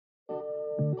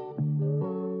Hello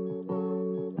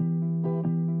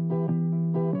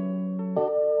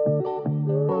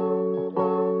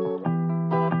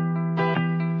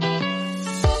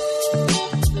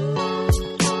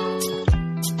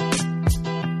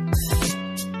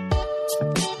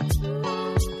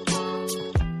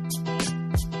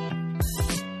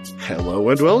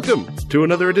and welcome to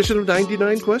another edition of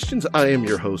 99 Questions. I am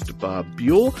your host, Bob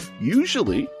Buell.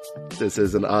 Usually, this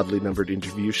is an oddly numbered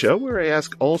interview show where I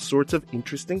ask all sorts of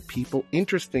interesting people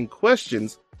interesting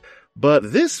questions.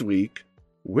 But this week,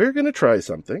 we're going to try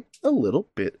something a little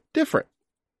bit different.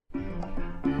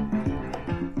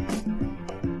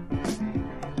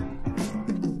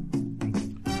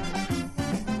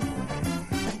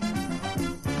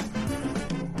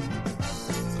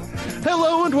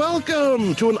 Hello and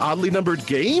welcome to an oddly numbered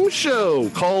game show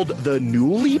called the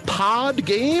Newly Pod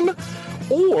Game,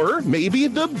 or maybe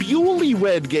the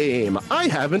Bewlywed Game. I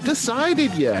haven't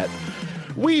decided yet.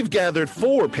 We've gathered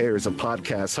 4 pairs of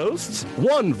podcast hosts,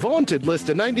 one vaunted list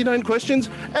of 99 questions,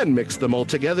 and mixed them all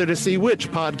together to see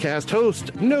which podcast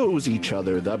host knows each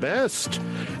other the best.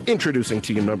 Introducing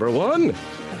team number 1.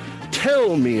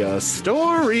 Tell me a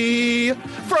story.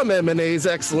 From M&A's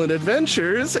Excellent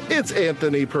Adventures, it's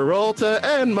Anthony Peralta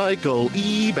and Michael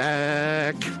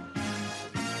Eback.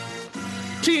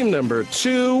 Team number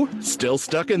 2, still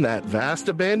stuck in that vast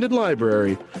abandoned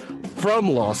library. From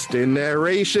Lost in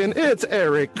Narration, it's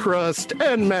Eric Crust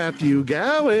and Matthew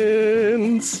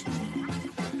Gowans.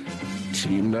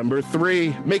 Team number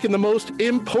 3, making the most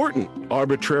important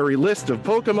arbitrary list of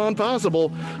Pokemon possible.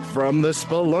 From the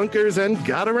Spelunkers and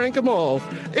Gotta Rank 'Em All,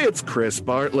 it's Chris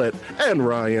Bartlett and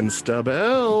Ryan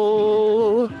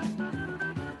Stabell.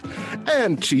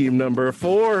 And team number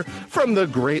 4, from the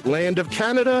great land of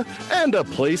Canada and a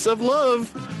place of love.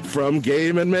 From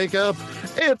Game and Makeup,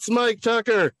 it's Mike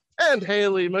Tucker and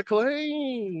Haley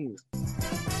McLean.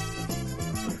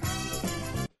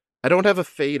 I don't have a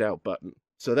fade out button,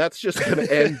 so that's just going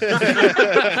to end.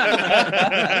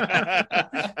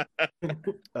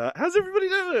 How's everybody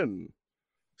doing?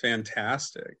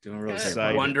 Fantastic. Doing real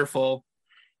excited. Wonderful.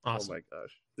 Awesome. Oh my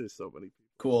gosh. There's so many people.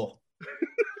 Cool.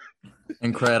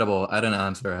 Incredible. I didn't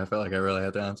answer. I felt like I really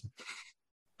had to answer.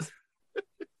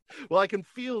 Well, I can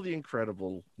feel the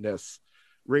incredibleness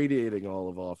radiating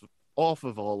off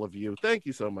of all of you. Thank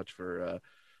you so much for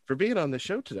being on the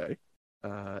show today.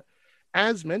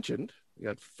 As mentioned, we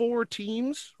got 4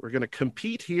 teams. We're going to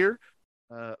compete here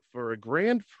for a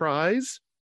grand prize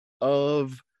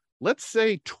of, let's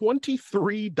say,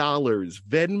 $23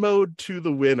 Venmo'd to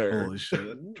the winner. Holy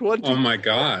shit. Oh my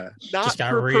god. Not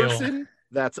per person.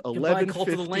 That's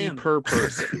 $11.50 per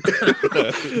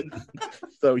person.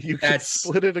 So you can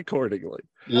split it accordingly.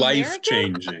 Life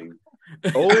changing.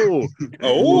 Oh,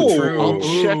 true. I'll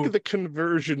check the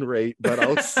conversion rate, but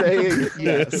I'll say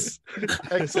yes.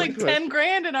 It's like 10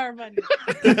 grand in our money.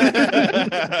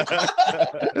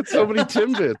 That's so many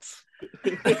Timbits.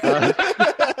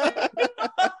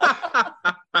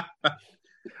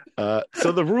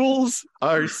 So the rules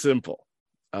are simple,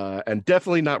 and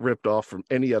definitely not ripped off from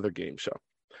any other game show.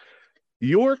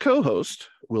 Your co-host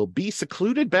will be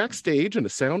secluded backstage in a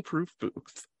soundproof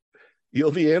booth.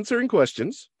 You'll be answering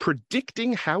questions,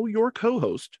 predicting how your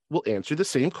co-host will answer the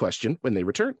same question when they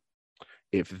return.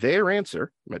 If their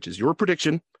answer matches your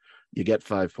prediction, you get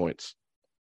 5 points.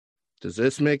 Does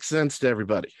this make sense to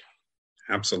everybody?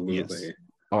 Absolutely. Yes.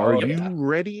 Are you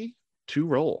ready to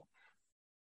roll?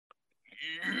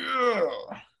 Yeah.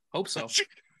 Hope so.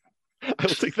 I'll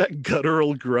take that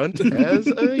guttural grunt as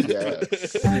a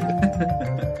yes.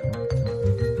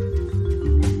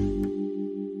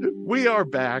 We are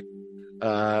back.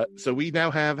 So we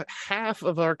now have half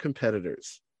of our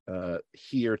competitors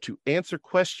here to answer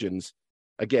questions,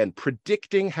 again,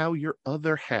 predicting how your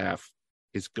other half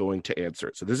is going to answer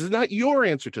it. So this is not your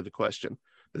answer to the question.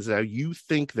 This is how you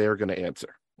think they're going to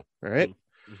answer. All right?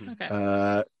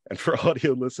 Okay. And for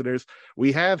audio listeners,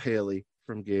 we have Haley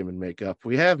from Game and Makeup.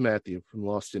 We have Matthew from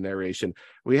Lost in Narration.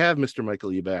 We have Mr.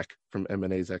 Michael Eback from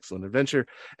M&A's Excellent Adventure.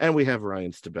 And we have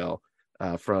Ryan Stabell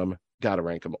from Gotta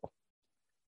Rank 'Em All.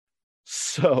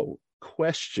 So,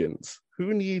 questions.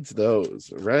 Who needs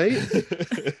those, right?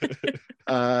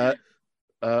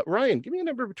 Ryan, give me a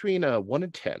number between 1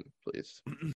 and 10, please.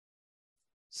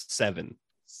 7.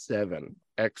 7.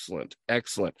 Excellent.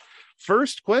 Excellent.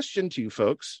 First question to you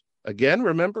folks. Again,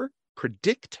 remember,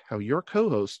 predict how your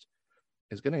co-host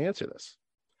is going to answer this.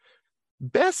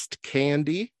 Best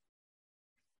candy.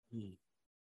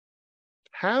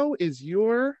 How is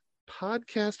your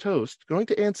podcast host going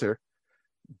to answer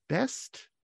best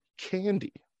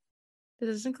candy?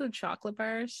 Does this include chocolate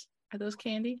bars? Are those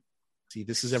candy? See,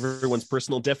 this is everyone's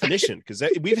personal definition because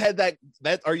we've had that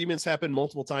arguments happen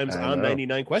multiple times on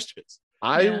 99 questions.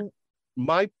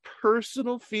 My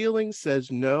personal feeling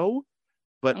says no,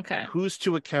 but Okay. who's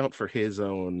to account for his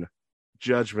own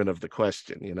judgment of the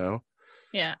question, you know?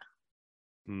 Yeah.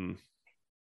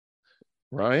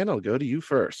 Ryan, I'll go to you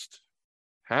first.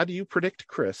 How do you predict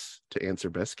Chris to answer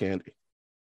best candy?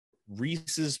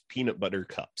 Reese's peanut butter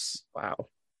cups. Wow.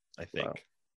 I think. Wow.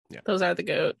 Yeah. Those are the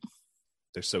goat.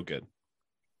 They're so good.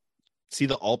 See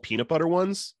the all peanut butter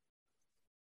ones?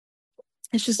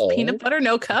 It's just peanut butter,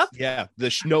 no cup? Yeah. The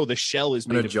shell is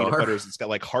made of peanut butter. It's got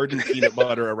like hardened peanut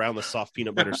butter around the soft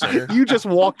peanut butter center. You just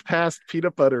walked past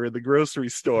peanut butter in the grocery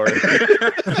store.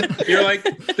 You're like,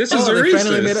 this is a they Reese's.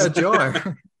 finally made a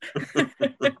jar.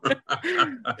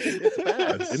 It's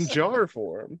bad in jar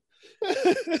form.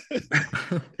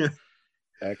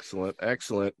 Excellent.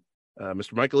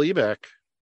 Mr. Michael Ebeck,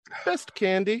 best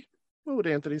candy. What would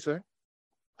Anthony say?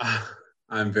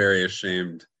 I'm very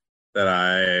ashamed that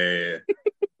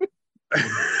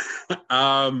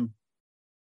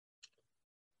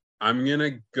I'm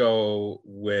gonna go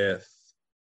with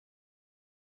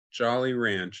Jolly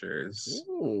Ranchers.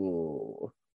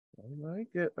 Ooh, I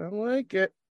like it.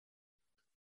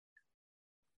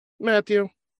 Matthew,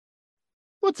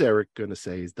 what's Eric gonna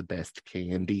say is the best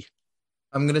candy?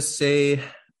 I'm gonna say,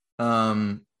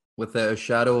 with a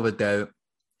shadow of a doubt,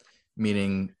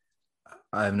 meaning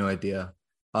I have no idea.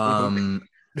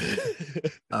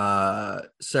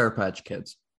 Sour Patch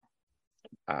Kids.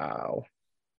 Ow.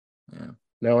 Yeah.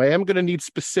 Now I am gonna need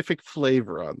specific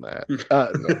flavor on that.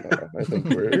 No, I think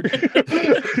we're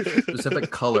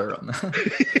Specific color on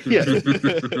that.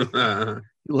 Yeah.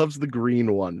 He loves the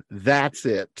green one. That's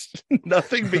it.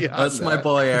 Nothing beyond That's that. my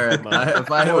boy Eric.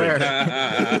 If I know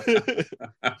Eric.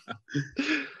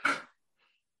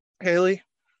 Haley,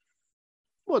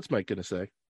 what's Mike gonna say?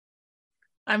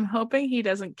 I'm hoping he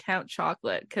doesn't count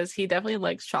chocolate because he definitely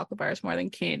likes chocolate bars more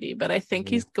than candy. But I think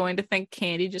he's going to think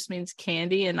candy just means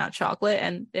candy and not chocolate.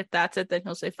 And if that's it, then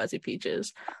he'll say Fuzzy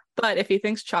Peaches. But if he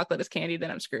thinks chocolate is candy,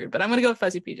 then I'm screwed. But I'm going to go with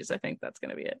Fuzzy Peaches. I think that's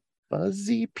going to be it.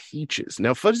 Fuzzy Peaches.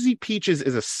 Now, Fuzzy Peaches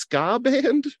is a ska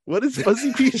band. What is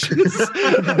Fuzzy Peaches? Is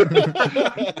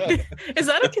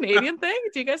that a Canadian thing?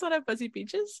 Do you guys not have Fuzzy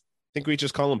Peaches? think we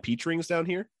just call them peach rings down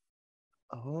here.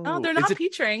 Oh, they're not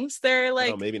peach rings. They're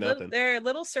like maybe not then. They're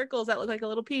little circles that look like a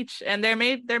little peach, and they're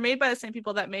made by the same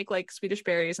people that make like Swedish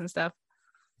berries and stuff.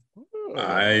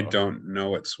 I don't know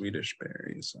what Swedish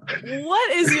berries are.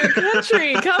 What is your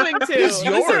country coming to? It's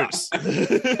yours.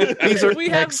 These are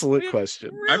excellent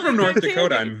questions. really I'm from North good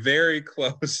Dakota. candy. I'm very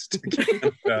close to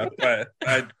Canada,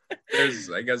 but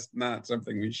there's, I guess, not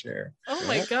something we share. Oh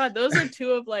my god, those are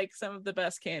two of like some of the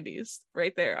best candies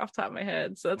right there off the top of my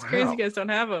head. So that's crazy Wow. you guys don't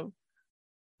have them.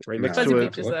 Right next Fuzzy to What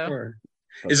it. Peaches, to look though. for.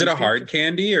 Is it a hard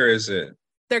candy or is it?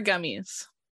 They're gummies.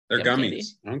 They're Gum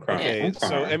gummies. Okay. Okay,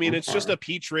 so I mean, it's just a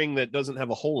peach ring that doesn't have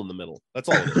a hole in the middle. That's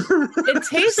all it is. It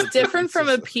tastes different from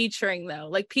a peach ring though.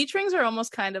 Like peach rings are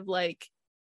almost kind of like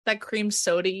that cream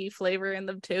soda flavor in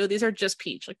them too. These are just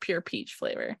peach, like pure peach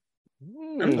flavor.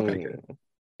 Okay, good.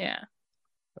 Yeah.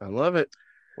 I love it.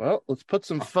 Well, let's put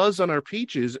some fuzz on our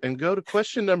peaches and go to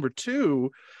question number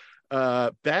 2.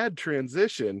 Bad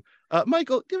transition.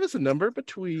 Michael, give us a number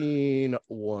between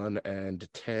 1 and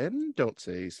 10. Don't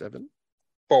say 7.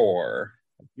 4.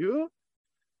 You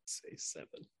Say 7.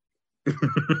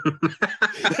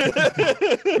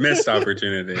 Missed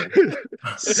opportunity.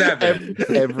 7.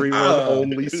 Everyone Oh.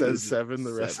 only says 7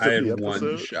 the rest I of the had one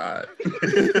episode. shot.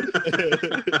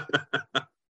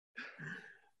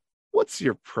 What's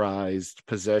your prized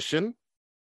possession?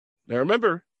 Now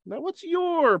remember, now what's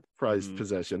your prized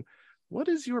possession? What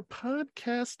is your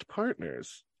podcast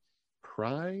partner's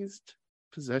prized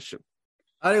possession?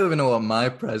 I don't even know what my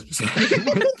prize possession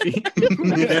would be.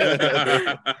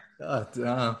 God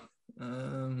damn.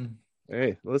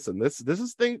 Hey, listen, this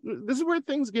is where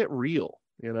things get real,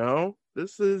 you know?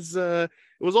 This is it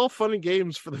was all fun and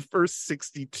games for the first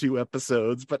 62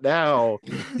 episodes, but now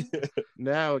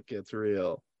it gets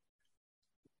real.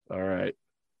 All right.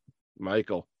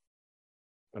 Michael,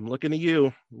 I'm looking at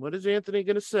you. What is Anthony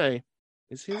gonna say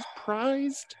is his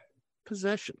prized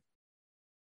possession?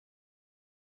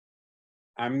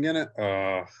 I'm gonna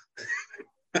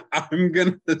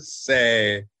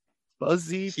say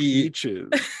Fuzzy Peaches.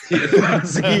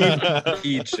 Fuzzy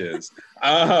Peaches.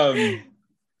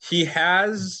 He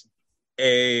has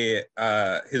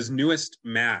his newest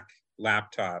Mac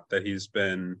laptop that he was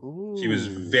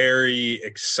very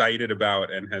excited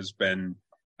about and has been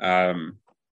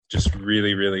just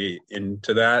really, really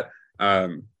into that.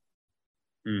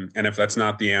 And if that's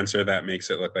not the answer, that makes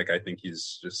it look like I think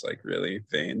he's just like really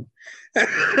vain.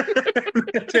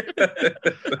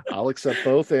 I'll accept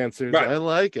both answers. Right. I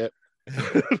like it.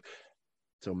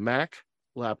 So Mac,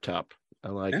 laptop. I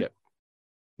like Yeah. it.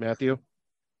 Matthew,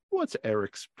 what's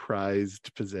Eric's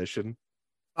prized possession?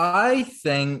 I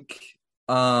think,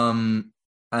 and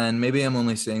maybe I'm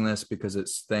only saying this because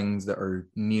it's things that are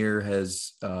near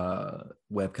his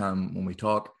webcam when we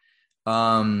talk.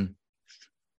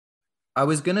 I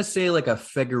was gonna say like a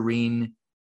figurine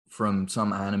from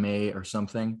some anime or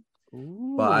something,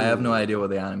 but I have no idea what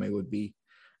the anime would be.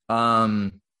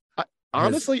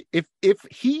 Honestly, if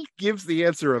he gives the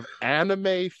answer of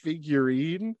anime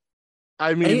figurine,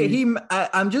 I mean,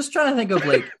 I'm just trying to think of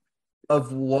like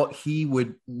of what he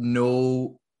would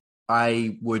know.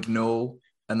 I would know,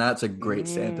 and that's a great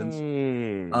sentence.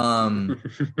 Getting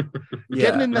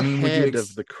in the would you head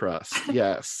of the crust.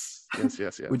 Yes.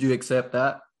 Would you accept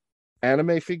that?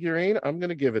 Anime figurine, I'm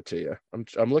gonna give it to you.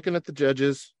 I'm looking at the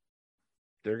judges.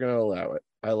 They're gonna allow it.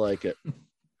 I like it.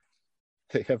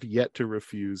 They have yet to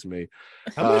refuse me.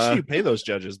 How much do you pay those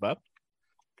judges, Bob?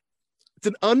 It's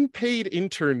an unpaid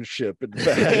internship, in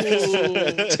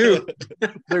fact. Dude.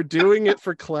 They're doing it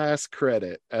for class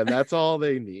credit, and that's all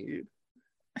they need.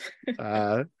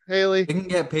 Haley, They can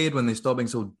get paid when they stop being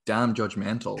so damn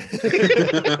judgmental.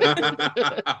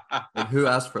 Like, who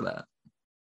asked for that?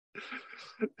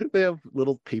 they have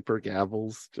little paper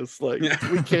gavels, just like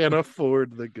we can't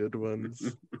afford the good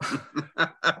ones.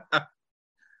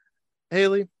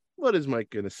 Haley, what is Mike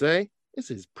gonna say is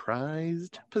his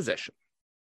prized possession?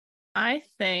 I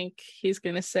think he's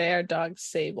going to say our dog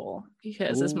Sable,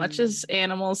 because as much as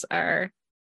animals are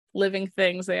living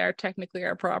things, they are technically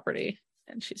our property,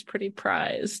 and she's pretty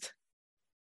prized.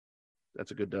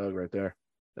 That's a good dog right there.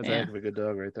 That's a Yeah. heck of a good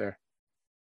dog right there.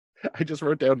 I just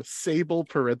wrote down Sable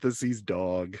parentheses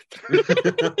dog.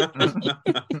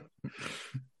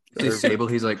 Say Sable,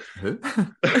 he's like, who?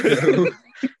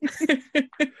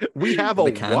 We have The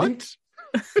a candy? what?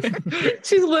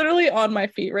 She's literally on my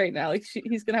feet right now. Like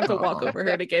he's gonna have to walk Aw. over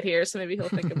her to get here, so maybe he'll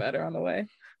think about her on the way.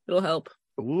 It'll help.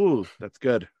 Ooh, that's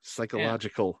good.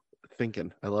 Psychological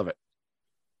thinking. I love it.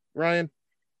 Ryan,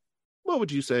 what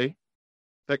would you say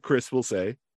that Chris will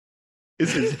say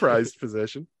is his prized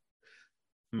possession?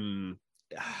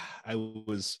 I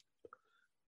was,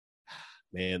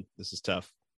 man, this is tough,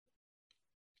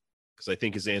 because I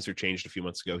think his answer changed a few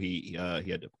months ago. He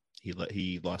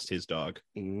lost his dog.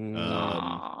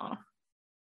 Aw.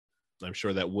 I'm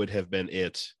sure that would have been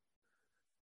it.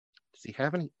 Does he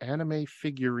have any anime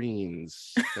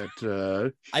figurines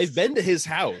that I've been to his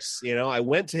house. I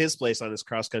went to his place on his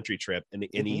cross country trip, and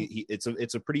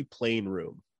it's a pretty plain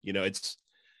room. It's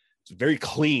very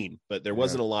clean, but there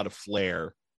wasn't a lot of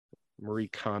flair. Marie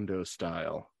Kondo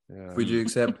style? Yeah. Would you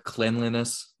accept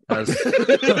cleanliness as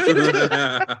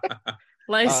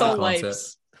Lysol concept.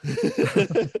 wipes.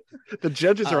 The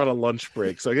judges are on a lunch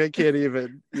break, so I can't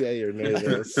even yay or nay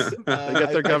this. They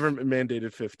got their government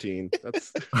mandated 15.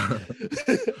 That's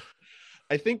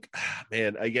I think,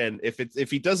 man, again, if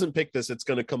he doesn't pick this, it's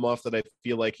going to come off that I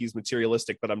feel like he's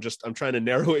materialistic, but I'm trying to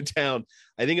narrow it down.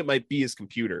 I think it might be his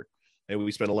computer. And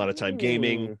we spend a lot of time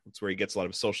gaming. That's where he gets a lot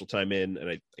of social time in,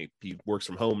 and he works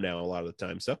from home now a lot of the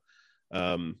time. So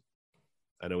I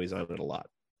know he's on it a lot.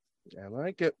 I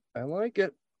like it.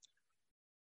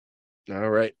 All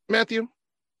right, Matthew,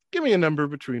 give me a number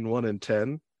between 1 and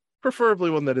 10, preferably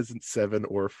one that isn't 7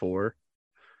 or 4.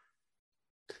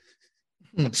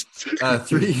 3.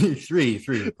 3.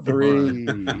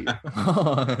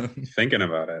 Thinking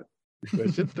about it.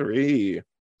 Question 3.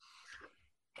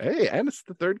 Hey, and it's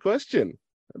the third question.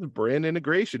 That's brand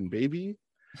integration, baby.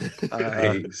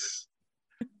 Nice.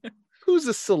 Who's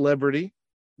a celebrity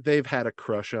they've had a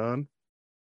crush on?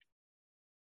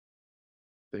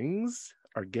 Things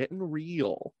are getting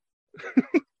real.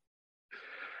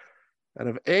 Out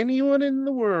of anyone in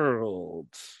the world,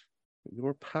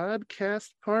 your podcast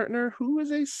partner, who is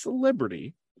a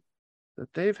celebrity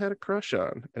that they've had a crush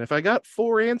on? And if I got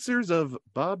 4 answers of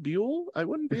Bob Buell, I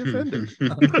wouldn't be offended.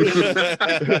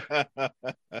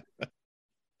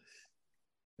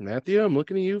 Matthew, I'm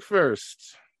looking at you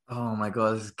first. Oh my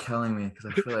god, this is killing me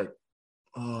because I feel like,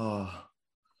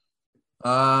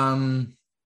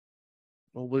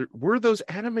 Well, were those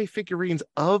anime figurines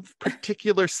of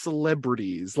particular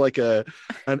celebrities, like an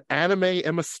anime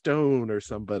Emma Stone or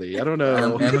somebody? I don't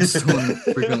know. Emma Stone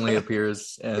frequently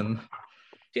appears, and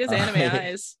She has anime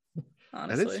eyes.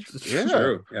 Honestly, yeah.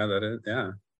 True. Yeah, that is.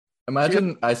 Yeah.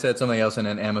 Imagine I said something else and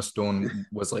then Emma Stone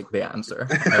was like the answer.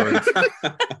 I would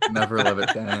never live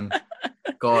it down.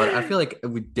 God, I feel like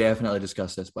we definitely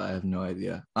discussed this, but I have no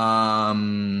idea.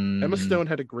 Emma Stone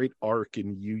had a great arc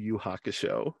in Yu Yu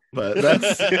Hakusho, but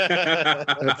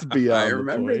that's beyond. I the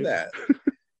remember point.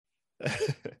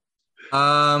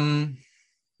 that.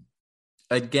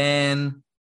 Again,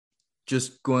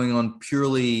 just going on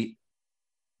purely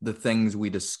the things we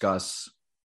discuss.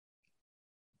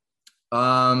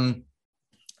 Elise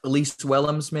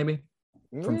Willems, maybe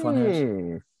from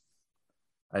Funhouse.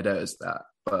 I doubt it's that,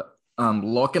 but I'm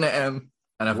looking at him,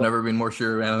 and I've never been more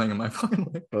sure of anything in my fucking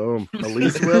life. Boom,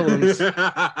 Elise Willems.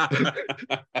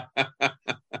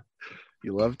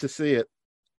 You love to see it.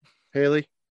 Haley,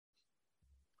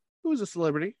 who is a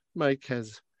celebrity Mike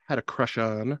has had a crush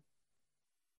on?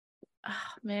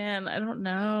 Oh, man, I don't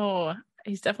know.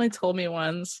 He's definitely told me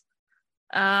once.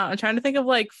 I'm trying to think of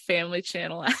like Family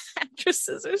Channel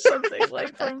actresses or something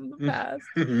like from the past.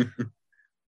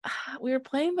 We were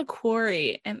playing The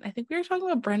Quarry, and I think we were talking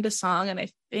about Brenda Song, and I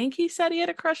think he said he had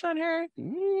a crush on her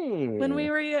when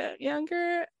we were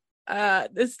younger.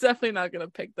 It's definitely not gonna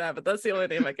pick that, but that's the only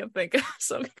name I can think of,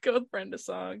 so I'm gonna go with Brenda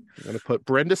Song. I'm gonna put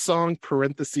Brenda Song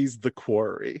parentheses The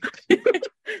Quarry.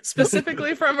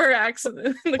 Specifically from her accent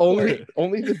in The only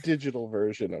Quarry. the digital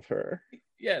version of her.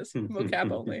 Yes,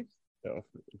 mocap only. No,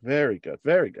 very good,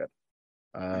 very good.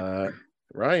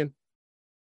 Ryan.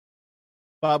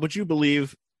 Bob, would you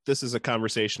believe this is a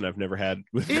conversation I've never had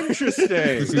with?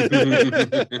 Interesting.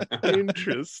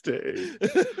 Interesting.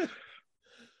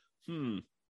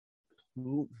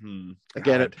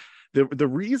 Again, the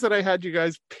reason I had you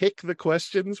guys pick the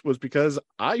questions was because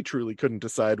I truly couldn't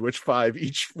decide which 5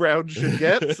 each round should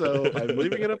get, so I'm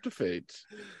leaving it up to fate.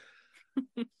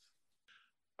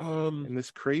 In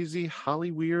this crazy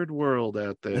Hollyweird world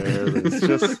out there, it's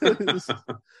just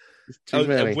too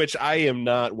many. Of which I am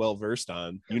not well versed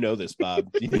on. You know this,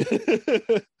 Bob.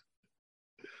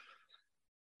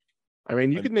 I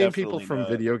mean, you I'm can name people definitely from not.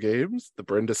 video games, the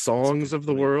Brenda Songs of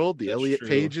the point. world, the That's Elliot true.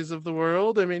 Pages of the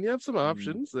world. I mean, you have some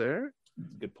options there.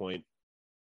 Good point.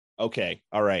 Okay,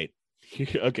 all right.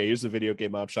 Okay, here's the video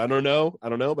game option. I don't know,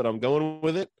 but I'm going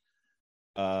with it.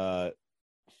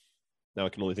 Now I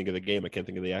can only think of the game. I can't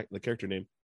think of the character name.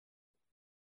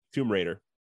 Tomb Raider.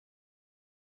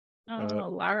 Oh,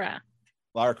 Lara.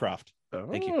 Lara Croft. Oh,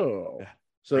 Thank you.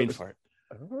 So, Brain fart.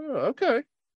 okay,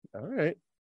 all right.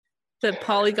 The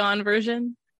polygon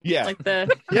version, Yeah. like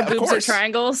the Yeah, of boobs are course.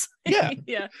 triangles. Yeah.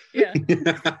 yeah.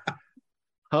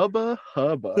 Hubba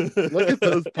hubba! Look at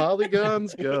those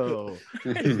polygons go.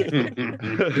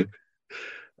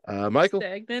 Michael,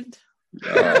 Stagnant.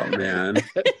 Oh man.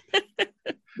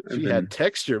 she had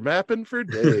texture mapping for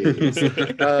days.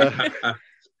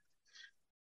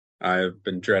 I've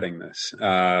been dreading this.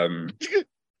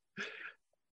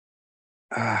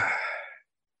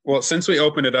 Well, since we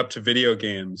opened it up to video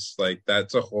games, like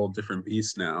that's a whole different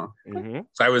beast now. Mhm.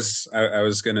 So I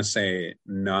was gonna say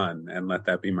none and let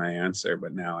that be my answer,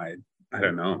 but now I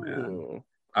don't know, man. Ooh.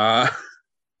 Uh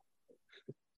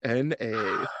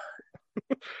N.A.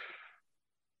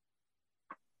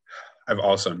 I've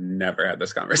also never had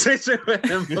this conversation with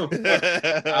him before.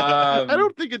 I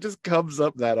don't think it just comes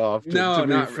up that often. No, to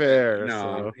be not fair. really.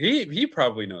 No, So. he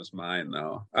probably knows mine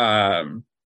though.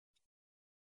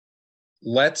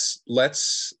 Let's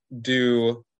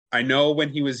do. I know when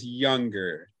he was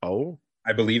younger, Oh,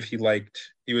 I believe he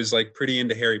was like pretty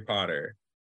into Harry Potter,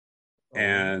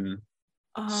 and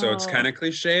so it's kind of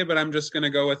cliche, but I'm just gonna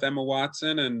go with Emma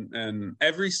Watson, and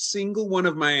every single one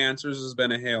of my answers has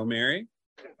been a Hail Mary,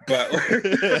 but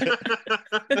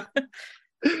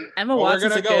Emma Well, we're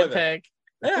Watson's gonna a go good with it. pick.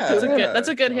 yeah, That's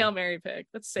a good Hail Mary pick.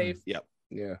 That's safe. Yep.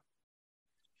 yeah.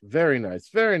 Very nice.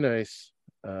 Very nice.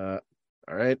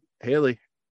 All right, Haley,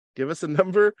 give us a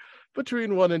number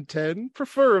between 1 and 10,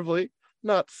 preferably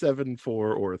not 7,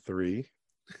 4, or 3.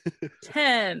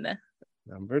 10.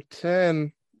 Number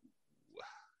 10.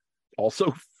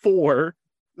 Also 4.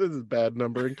 This is bad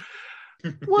numbering.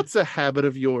 What's a habit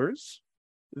of yours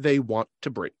they want to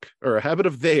break? Or a habit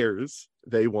of theirs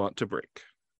they want to break?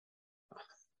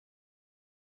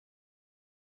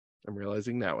 I'm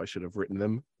realizing now I should have written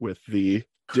them with the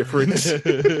different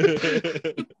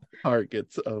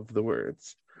targets of the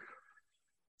words.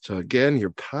 So again,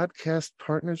 your podcast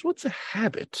partners, what's a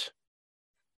habit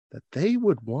that they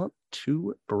would want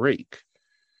to break?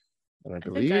 And I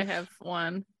believe think I have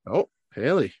one. Oh,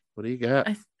 Haley, what do you got?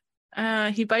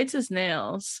 He bites his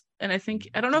nails, and I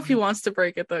don't know if he wants to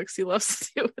break it though, because he loves to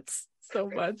do it so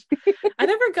much. I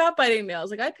never got biting nails.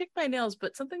 Like I pick my nails,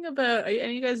 but something about any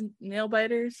of you guys nail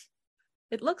biters?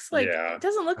 It looks like Yeah, it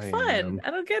doesn't look I fun. am.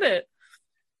 I don't get it.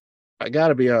 I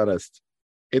gotta be honest.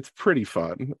 It's pretty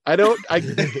fun. I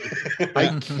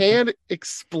can't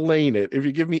explain it. If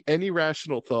you give me any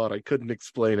rational thought, I couldn't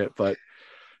explain it, but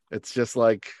it's just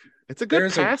like it's a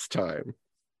good pastime.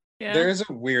 Yeah. There is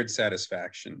a weird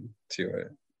satisfaction to it.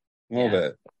 A little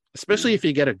bit. Especially if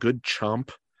you get a good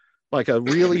chomp. Like a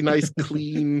really nice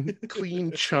clean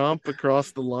chomp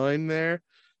across the line there.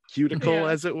 Cuticle,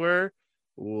 as it were.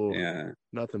 Ooh,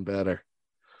 nothing better.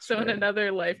 So in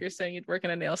another life, you're saying you'd work in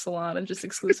a nail salon and just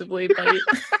exclusively bite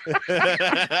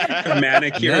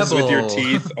manicures with your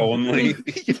teeth only.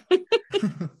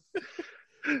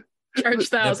 Charge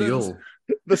thousands.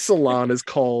 The salon is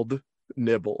called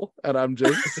Nibble, and I'm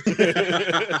just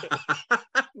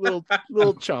little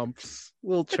chomps.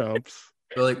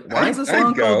 You're like, why is this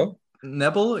salon called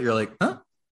Nibble? You're like, huh?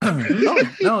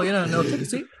 No, you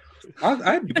see?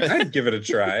 I'd give it a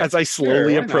try. As I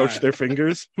slowly approach their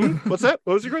fingers. What's that?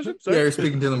 What was your question? Sorry. Yeah, you're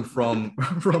speaking to them from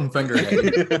fingerhead.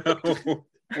 You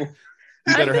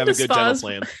better have a good dental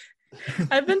plan.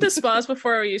 I've been to spas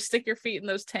before where you stick your feet in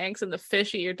those tanks and the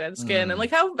fish eat your dead skin. And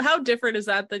like how different is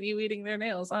that than you eating their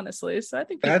nails, honestly? So I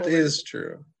think that is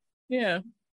true. Yeah.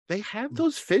 They have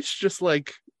those fish just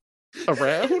like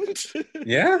around.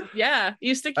 Yeah,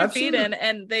 you stick your feet in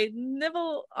and they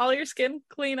nibble all your skin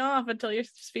clean off until your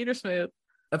feet are smooth.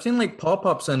 I've seen like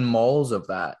pop-ups in malls of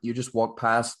that. You just walk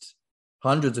past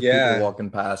hundreds of people walking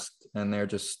past and they're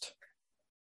just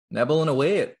nibbling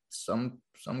away at some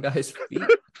guy's feet.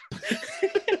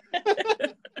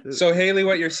 So Haley,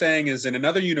 what you're saying is in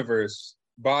another universe,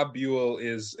 Bob Buell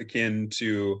is akin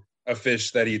to a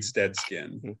fish that eats dead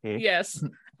skin. Yes.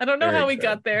 I don't know how we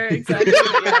got there exactly.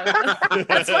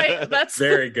 That's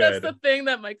very good. That's the thing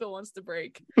that Michael wants to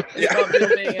break.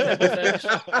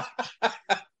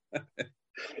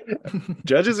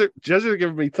 Judges are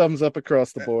giving me thumbs up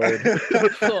across the board.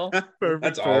 Cool.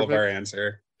 That's all of our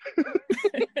answer.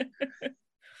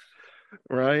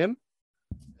 Ryan,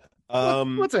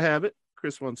 what's a habit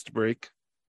Chris wants to break?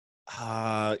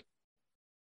 I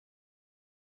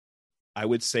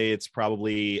would say it's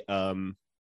probably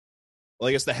well,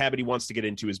 I guess the habit he wants to get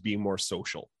into is being more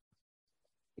social.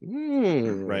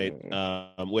 Right.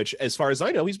 Which, as far as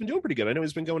I know, he's been doing pretty good. I know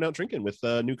he's been going out drinking with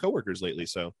new coworkers lately,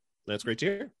 so that's great to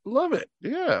hear. Love it.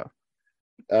 Yeah.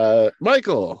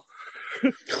 Michael,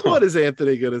 what is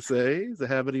Anthony going to say? Is a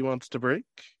habit he wants to break?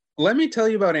 Let me tell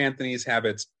you about Anthony's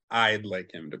habits I'd like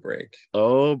him to break.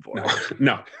 Oh, boy.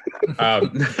 No.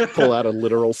 Pull out a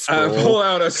literal scroll. Pull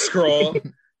out a scroll.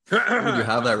 You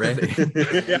have that ready.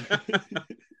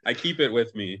 I keep it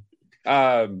with me.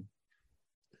 I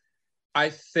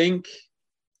think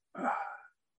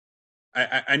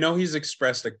I know he's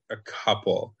expressed a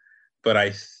couple, but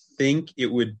I think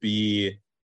it would be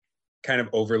kind of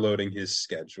overloading his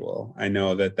schedule. I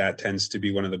know that tends to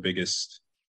be one of the biggest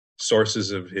sources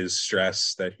of his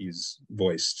stress that he's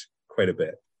voiced quite a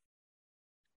bit.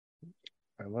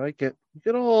 I like it.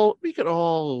 We could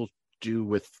all do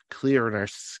with clearing our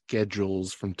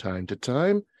schedules from time to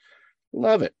time.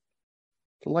 Love it.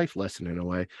 It's a life lesson in a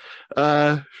way.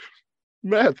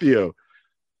 Matthew,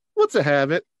 what's a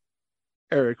habit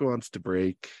Eric wants to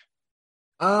break?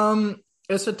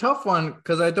 It's a tough one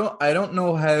because I don't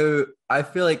know how. I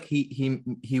feel like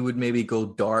he would maybe go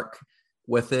dark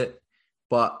with it,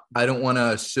 but I don't want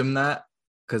to assume that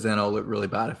because then I'll look really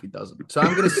bad if he doesn't. So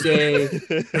I'm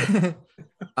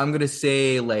gonna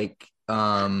say like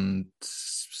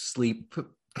sleep.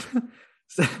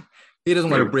 He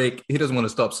doesn't want to break. He doesn't want to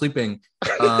stop sleeping.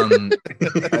 I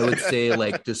would say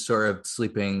like just sort of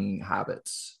sleeping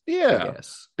habits. Yeah, I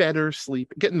guess. Better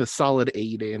sleep, getting the solid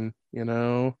 8 in.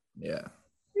 Yeah.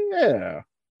 I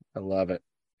love it.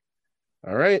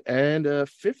 All right, and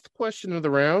fifth question of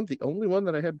the round, the only one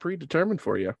that I had predetermined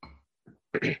for you.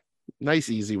 Nice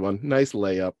easy one, nice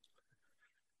layup.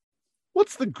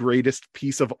 What's the greatest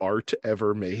piece of art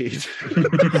ever made?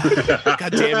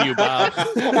 God damn you, Bob.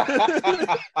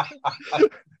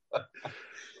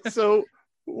 So,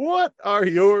 what are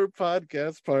your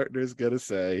podcast partners going to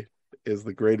say is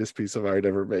the greatest piece of art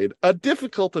ever made? A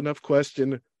difficult enough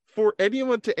question for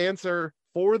anyone to answer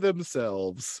for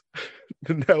themselves.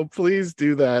 Now, please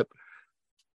do that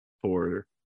for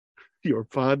your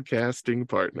podcasting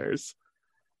partners.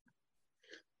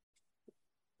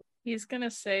 He's going to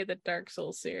say the Dark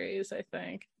Souls series, I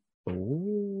think.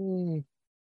 Oh.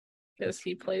 Because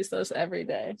he plays those every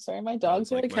day. Sorry, my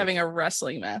dog's like having a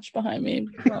wrestling match behind me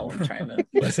while I'm trying to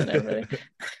listen to everybody.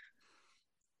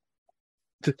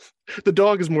 The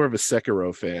dog is more of a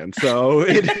Sekiro fan, so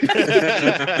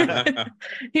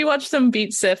he watched him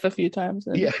beat Sif a few times.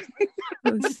 And yeah,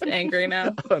 he's angry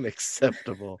now.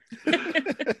 Unacceptable. All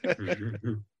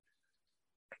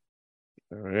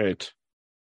right.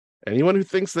 Anyone who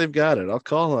thinks they've got it, I'll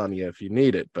call on you if you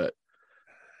need it. But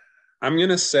I'm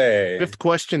gonna say fifth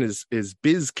question is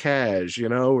biz cash. You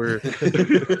know, we're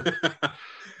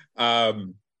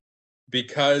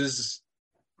because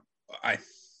I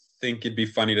think it'd be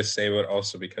funny to say, but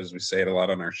also because we say it a lot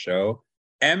on our show.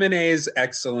 M&A's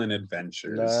Excellent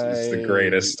Adventures is the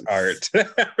greatest art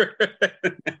ever.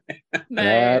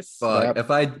 Nice. Fuck. If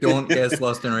I don't guess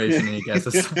Lost Generation, and he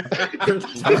guesses.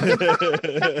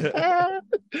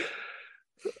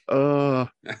 Oh,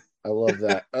 I love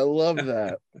that. I love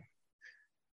that.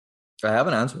 I have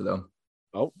an answer though.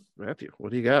 Oh, Matthew,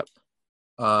 what do you got?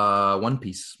 One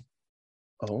Piece.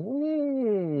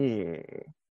 Oh,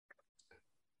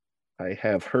 I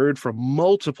have heard from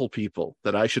multiple people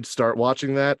that I should start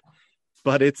watching that,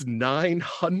 but it's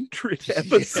 900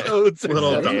 episodes.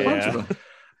 Yeah.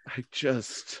 I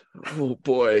just, oh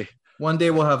boy. One day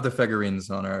we'll have the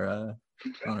figurines on our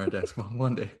desk.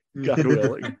 One day. God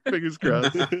willing. Fingers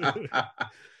crossed.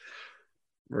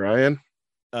 Ryan?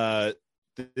 I'm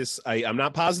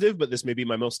not positive, but this may be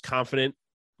my most confident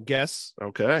guess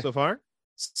Okay. so far.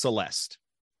 Celeste.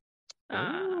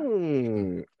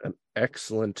 An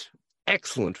excellent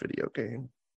video game.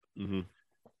 Mm-hmm.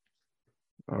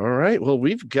 All right. Well,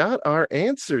 we've got our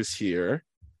answers here.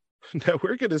 Now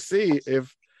we're going to see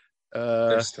if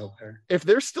They're still there. if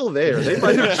they're still there. They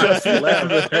might have just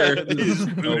left.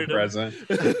 No present.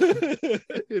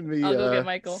 In the I'll go get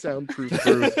Michael. soundproof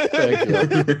booth. Thank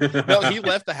you. No, he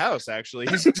left the house, actually.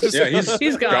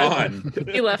 He's gone.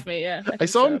 He left me. Yeah. I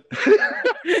saw him.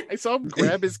 I saw him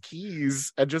grab his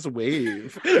keys and just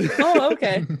wave. Oh,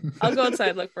 okay. I'll go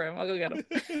outside, look for him. I'll go get him.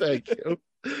 Thank you.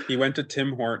 He went to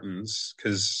Tim Hortons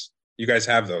because you guys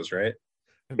have those, right?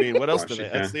 I mean, what else do they?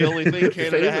 That's the only thing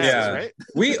Canada has, Yeah. right?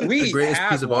 We The greatest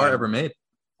have piece of one. art ever made.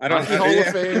 I don't Hockey Hall of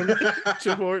Fame.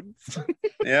 Tim Hortons.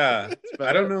 Yeah,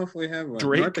 I don't know if we have one.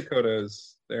 Drake. North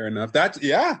Dakota's there enough. That's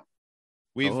yeah.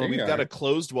 We've Oh, got a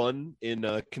closed one in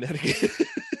Connecticut.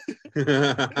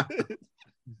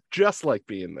 Just like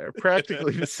being there.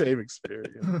 Practically the same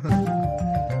experience.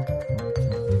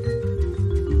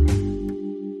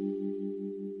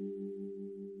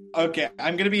 Okay,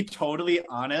 I'm gonna be totally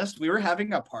honest. We were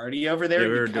having a party over there. Yeah,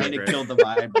 we were and doing kind of great. killed the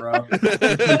vibe,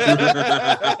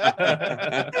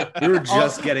 bro. We were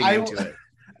just getting I- into it.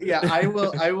 Yeah, I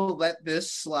will let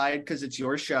this slide because it's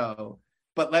your show.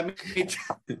 But let me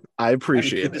I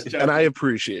appreciate it. And I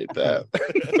appreciate that.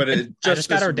 But it I just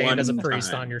got this ordained as a one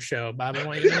priest time. on your show, Bob. I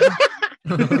want you to know.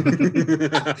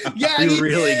 Yeah, We he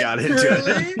really did, got into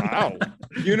really? it. Wow.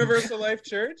 Universal Life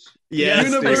Church. Yes,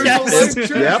 Universal Yes. Life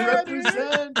Church Yep.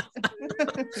 represent.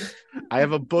 I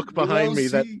have a book behind me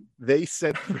that ULC. they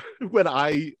sent when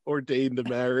I ordained a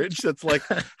marriage. That's like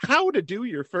how to do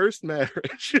your first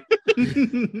marriage.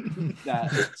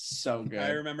 That's so I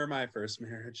good. remember my first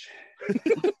marriage.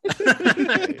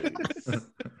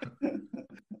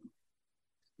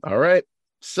 All right.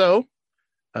 So,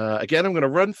 again, I'm going to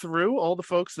run through all the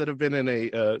folks that have been in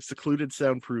a secluded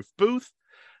soundproof booth,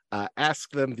 ask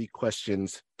them the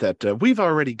questions that we've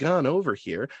already gone over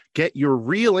here, get your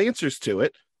real answers to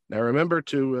it. Now, remember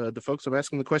to the folks I'm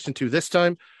asking the question to this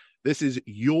time, this is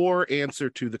your answer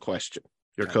to the question.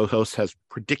 Your co-host has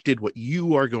predicted what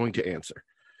you are going to answer.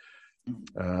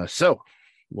 So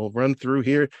we'll run through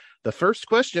here. The first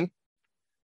question,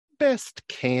 best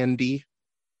candy.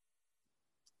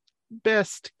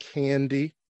 Best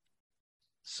candy.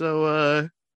 So,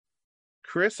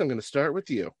 Chris, I'm going to start with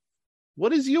you.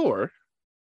 What is your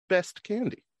best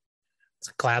candy? It's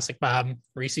a classic, Bob.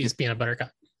 Reese's peanut butter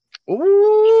cup.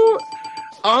 Ooh,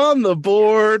 on the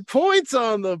board. Points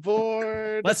on the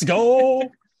board. Let's go.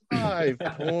 5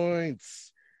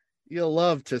 points. You'll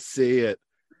love to see it.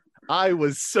 I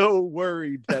was so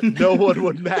worried that no one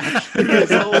would match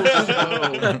this whole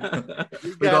show.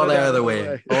 You We got it that out of the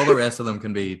way. All the rest of them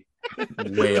can be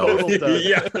way off. Total done.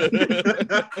 Yeah.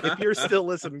 If you're still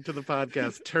listening to the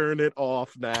podcast, turn it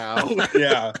off now.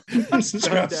 Yeah. It's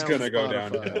Shut just down gonna go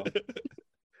Spotify.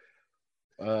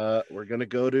 downhill. We're gonna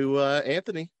go to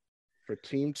Anthony for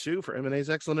team 2 for M&A's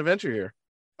Excellent Adventure here.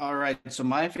 All right, so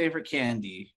my favorite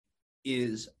candy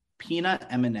is peanut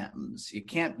M&Ms. You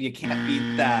can't beat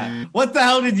that. What the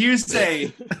hell did you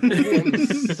say?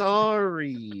 I'm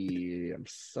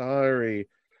sorry.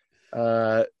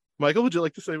 Michael, would you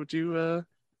like to say what you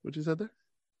said there?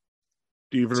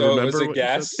 Do you even So it remember? was a what you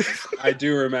guess. said? I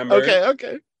do remember.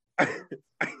 Okay.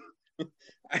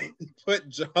 I put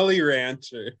Jolly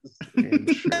Ranchers.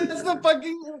 That's the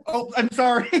fucking. Oh, I'm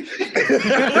sorry.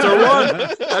 That's our one.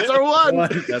 That's our one.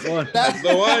 That's one. That's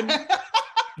the one.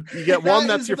 You get one.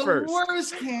 That's is your the first.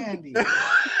 Worst candy.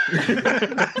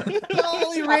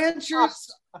 Jolly Ranchers.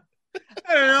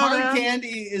 I don't know, Hard man.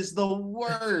 candy is the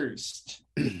worst.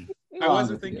 I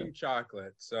wasn't thinking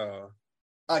chocolate, so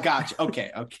I got you.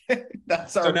 Okay.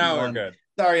 That's so our now we're one. good.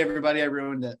 Sorry, everybody. I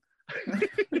ruined it.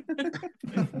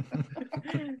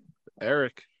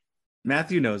 Eric.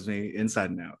 Matthew knows me inside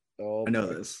and out. Oh, I know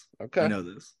boy. this. Okay. I know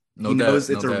this. No He doubt, knows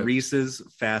no it's a doubt. Reese's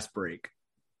fast break.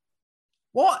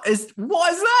 What is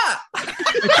that?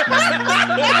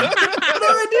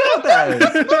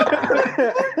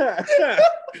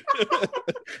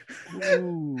 I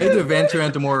need to venture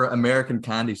into more American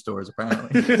candy stores,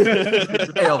 apparently.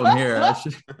 Hey, of them here. I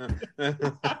should...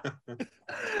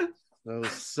 Oh,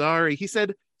 sorry. He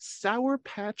said Sour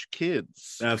Patch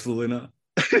Kids. Absolutely not.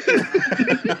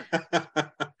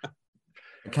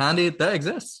 Candy that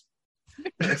exists.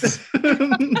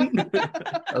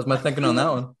 That was my thinking on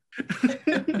that one.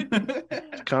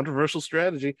 Controversial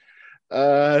strategy.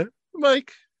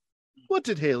 Mike, what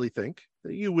did Haley think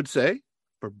that you would say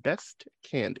for best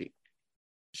candy?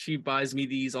 She buys me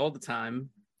these all the time.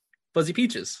 Fuzzy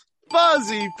Peaches.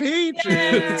 Fuzzy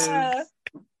Peaches. Yeah.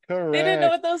 Correct. They didn't know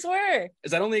what those were.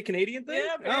 Is that only a Canadian thing?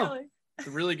 Yeah, Oh, apparently. it's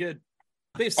really good.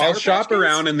 They have I'll Sour Patch shop Kids?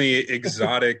 around in the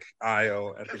exotic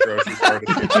aisle at the grocery store to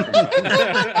see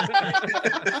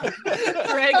what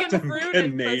Dragon fruit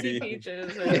and fuzzy Canadian.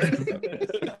 peaches.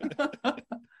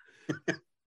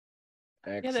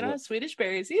 Yeah, they don't Excellent. have Swedish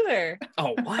berries either.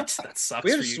 Oh, what? That sucks.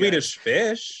 We have for you Swedish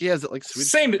fish. Yeah, is it like Swedish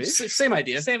Same, fish? same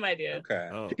idea. Same idea. Okay.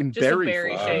 Oh. In Just a berry,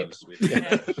 berry form. shape. Swedish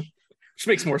Yeah. fish. Which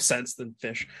makes more sense than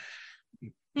fish.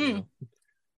 Hmm.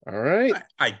 All right.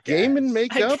 I Game and guess.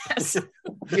 makeup. I guess.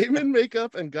 Game and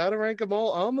makeup, and gotta rank them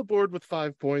all on the board with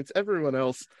 5 points. Everyone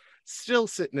else still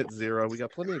sitting at 0. We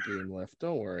got plenty of game left.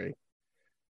 Don't worry.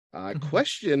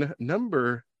 Question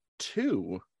number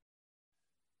 2.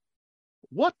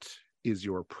 What is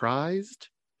your prized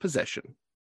possession?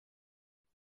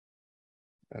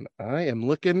 And I am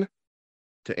looking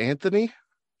to Anthony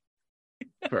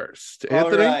first. All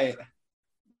Anthony, right.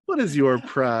 what is your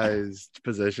prized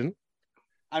possession?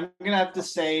 I'm gonna have to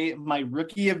say my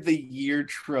Rookie of the Year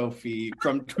trophy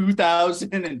from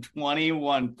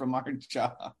 2021 from our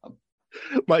job.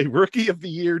 My Rookie of the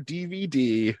Year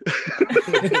DVD.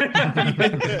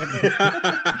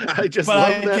 I just But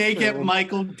love I that take it film.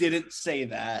 Michael didn't say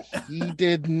that. He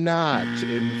did not,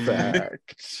 in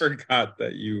fact. Forgot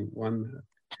that you won that.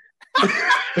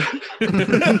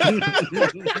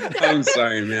 I'm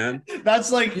sorry, man.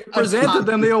 That's like You presented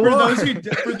them the for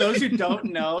award. those who don't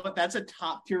know, that's a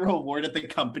top tier award at the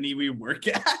company we work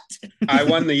at. I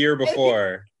won the year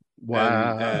before.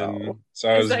 Wow. And so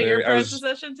I was Is that your very, I first was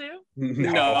possession too?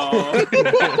 no.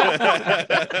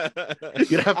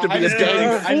 You'd have to be I a just dang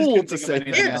couldn't- I just fool couldn't to think of say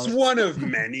anything that. It's else. one of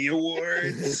many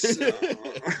awards. so.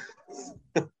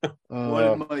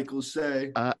 What did Michael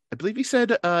say? I believe he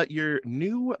said your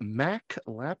new Mac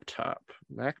laptop,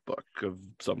 MacBook of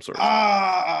some sort.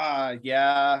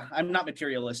 Yeah. I'm not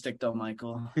materialistic though,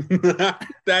 Michael.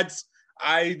 That's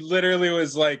I literally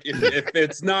was like, if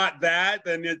it's not that,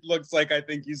 then it looks like I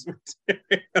think he's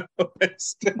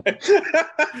materialistic.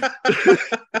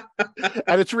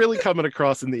 And it's really coming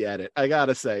across in the edit. I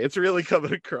gotta say, it's really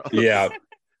coming across. Yeah.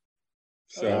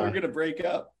 So we're So gonna break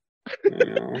up. you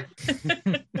know.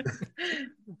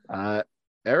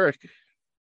 Eric,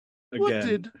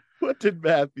 Again, what did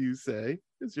Matthew say?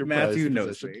 Is your Matthew prized knows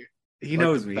possession? me. He Like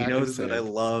knows the me. back He of knows his that I hand.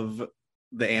 love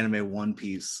the anime One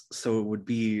Piece. So it would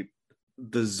be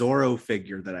the Zoro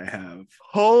figure that I have.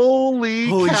 Holy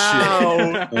Holy cow! shit.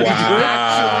 You actually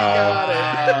got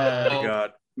Oh it. my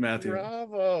god, Matthew.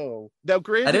 Bravo. Now,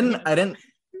 granted, I didn't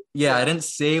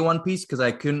say One Piece because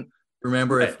I couldn't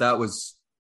remember if that was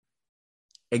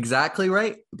exactly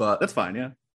right, but That's fine, yeah.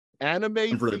 anime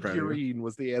I'm really proud of you. figurine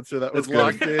was the answer that was That's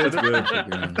locked good. in. That's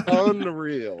good.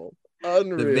 Unreal.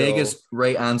 Unreal. the Vegas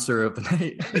right answer of the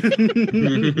night.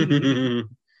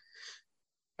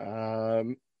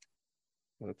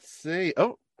 Let's see.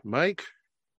 Oh, Mike,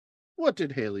 what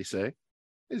did Haley say?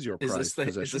 Is your Is prized this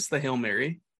possession? the Hail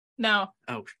Mary? No.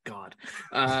 Oh God.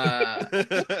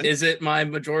 Is it my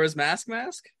Majora's Mask?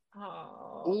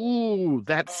 Oh. Ooh,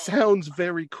 that sounds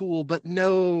very cool, but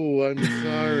no, I'm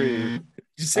sorry. Did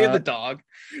you say the dog?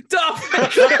 Dog.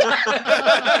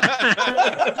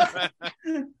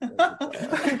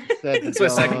 That That's my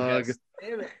second dog. guess.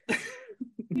 Damn it.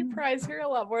 You prize her a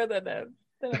lot more than a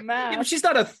Yeah, but mask. she's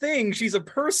not a thing. She's a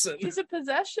person. She's a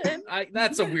possession.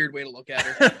 That's a weird way to look at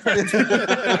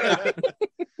her.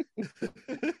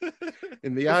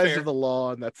 In the eyes Fair. of the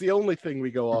law, and that's the only thing we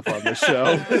go off on the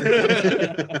show.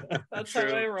 That's how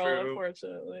True, I roll, true.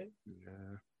 unfortunately.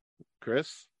 Yeah.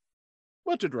 Chris,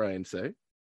 what did Ryan say?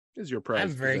 is your prize. I'm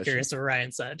very possession. curious what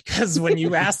Ryan said, because when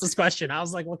you asked this question, I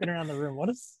was like looking around the room.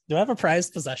 Do I have a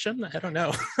prized possession? I don't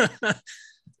know.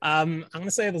 I'm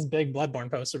gonna say this big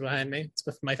Bloodborne poster behind me. It's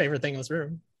my favorite thing in this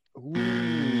room. Ooh,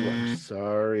 I'm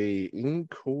sorry.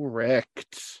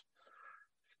 Incorrect.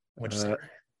 What'd you say?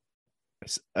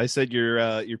 I said your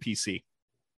PC.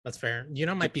 That's fair. You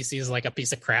know, my PC is like a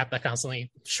piece of crap that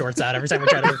constantly shorts out every time we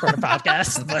try to record a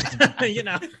podcast. But you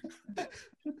know,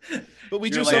 But we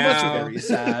You're do so like, much "Ow." with very it.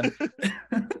 sad.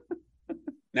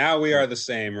 Now we are the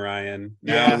same, Ryan.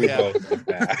 Now we both look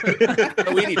bad.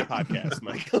 But we need a podcast,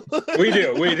 Michael. We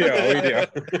do.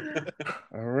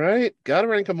 All right. Gotta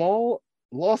rank them all.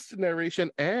 Lost in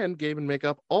Narration and Game and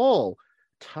Makeup all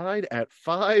tied at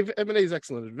 5. M&A's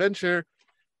Excellent Adventure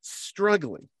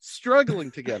struggling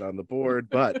to get on the board,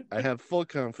 but I have full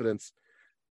confidence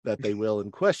that they will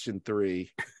in question 3.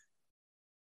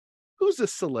 Who's a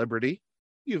celebrity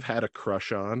you've had a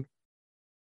crush on?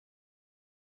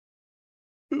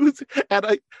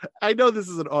 And I know this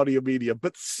is an audio medium,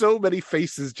 but so many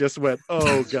faces just went,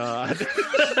 oh God,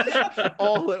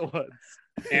 all at once.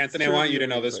 Anthony, I want you to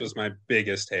know this was my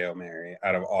biggest Hail Mary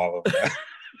out of all of them.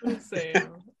 Same.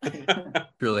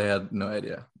 Truly had no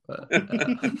idea. But, I'm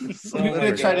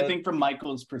gonna try to think from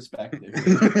Michael's perspective.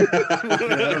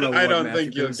 I don't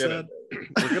think you'll get it.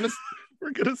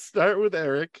 We're gonna start with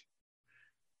Eric.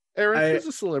 Eric, who's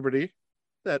a celebrity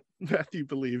that Matthew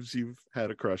believes you've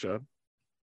had a crush on?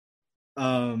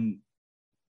 I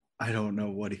don't know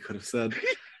what he could have said.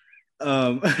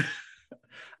 I'm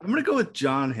gonna go with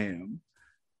John Hamm.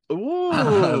 Ooh,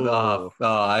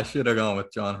 I should have gone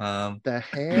with John Hamm. the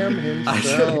Ham himself. I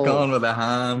should have gone with the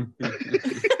Ham.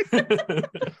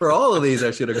 For all of these,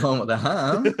 I should have gone with the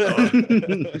Ham.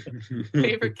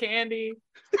 Favorite candy.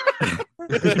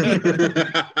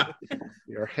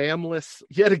 You're hamless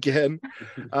yet again.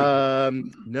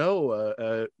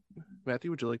 No,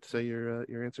 Matthew, would you like to say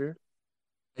your answer?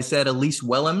 I said Elise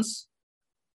Willems.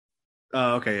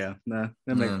 Oh, okay, yeah. Nah,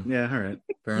 yeah, all right.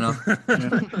 Fair enough.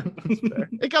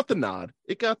 It got the nod.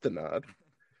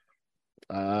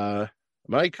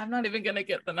 Mike. I'm not even gonna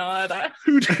get the nod.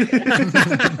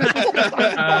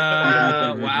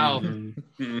 Wow. I'm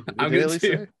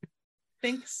gonna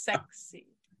Think sexy.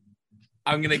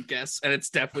 I'm gonna guess, and it's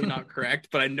definitely not correct,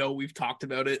 but I know we've talked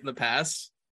about it in the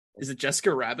past. Is it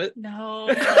Jessica Rabbit? No.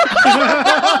 That's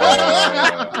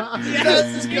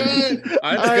good.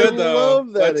 That's good though.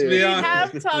 Love that Let's be We honest.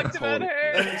 have talked about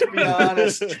her. Let's be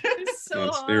honest. She's so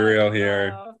Let's hot. be real here.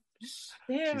 Wow.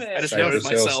 Damn I it. just Cypress noticed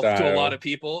Hill myself to a style. lot of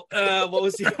people. What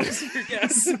was your guess?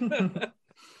 I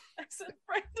said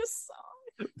Brenda Song.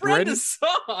 Brenda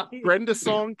Song. Brenda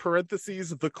Song, parentheses,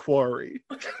 The Quarry.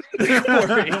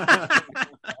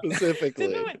 Specifically.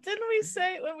 Didn't we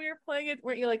say when we were playing it,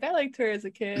 weren't you like, I liked her as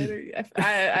a kid? Or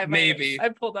I Maybe. I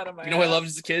pulled that on my You know who I loved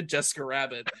as a kid? Jessica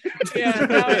Rabbit. Yeah,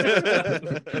 now I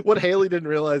know. What Haley didn't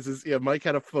realize is, Mike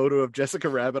had a photo of Jessica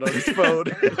Rabbit on his phone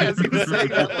as he was saying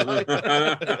that line.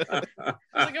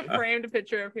 It's like a framed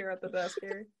picture of here at the desk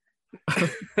here.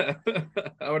 I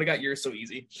would have got yours so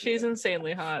easy. She's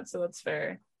insanely hot, so that's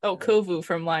fair. Oh, Kovu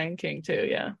from Lion King too,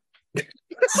 yeah.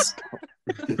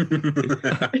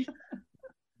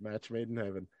 Match made in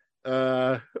heaven.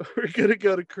 We're gonna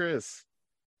go to Chris.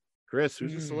 Chris,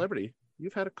 who's a celebrity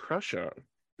you've had a crush on?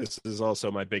 This is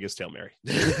also my biggest Hail Mary.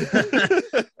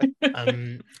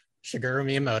 Shigeru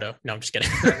Miyamoto. No, I'm just kidding.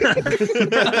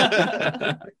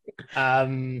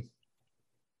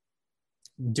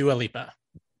 Dua Lipa.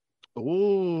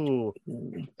 Ooh,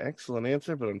 excellent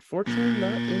answer, but unfortunately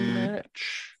not in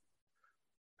match.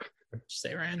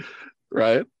 Say Ryan.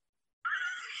 Right?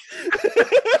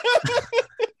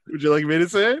 Would you like me to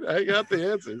say it? I got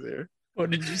the answers here.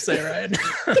 What did you say, Ryan?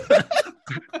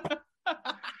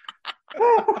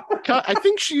 I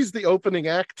think she's the opening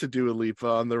act to Dua Lipa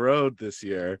on the road this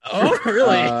year. Oh,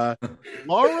 really?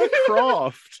 Laura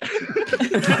Croft.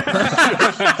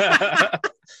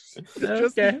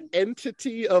 Just the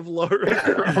entity of Laura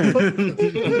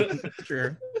Croft.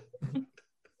 Sure.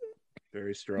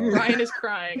 Very strong. Ryan is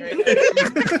crying right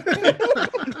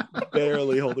now.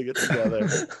 Barely holding it together.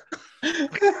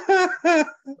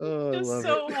 Oh, I It's love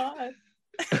so it.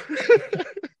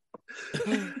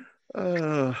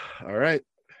 hot. All right,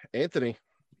 Anthony.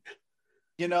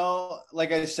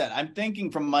 Like I said, I'm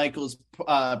thinking from Michael's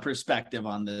perspective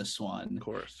on this one. Of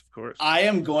course. I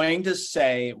am going to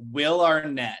say Will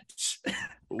Arnett.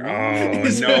 Oh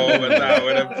no, but that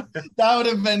would have. That would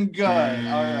have been good.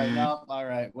 All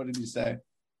right. What did you say?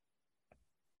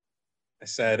 I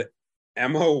said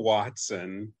Emma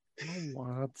Watson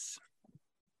What?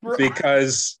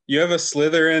 because you have a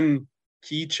Slytherin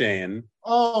keychain.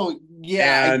 Oh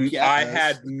yeah, And I guess.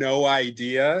 had no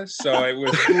idea, so it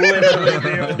was literally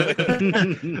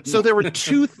the only. So there were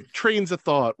two trains of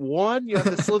thought. One, you have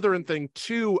the Slytherin thing.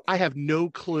 Two, I have no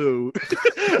clue.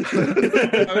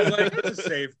 I was like, it's a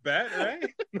safe bet,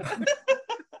 right?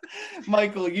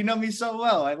 Michael, you know me so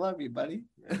well. I love you, buddy.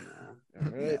 All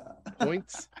right.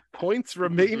 Points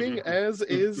remaining as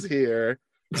is here.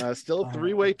 Still a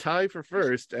three-way tie for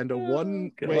first and a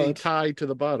one-way tie to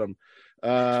the bottom.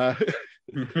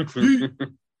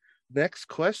 Next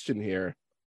question here.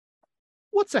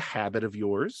 What's a habit of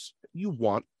yours you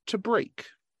want to break?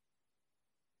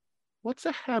 What's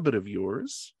a habit of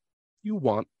yours you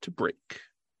want to break?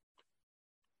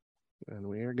 And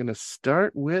we are going to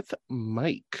start with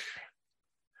Mike.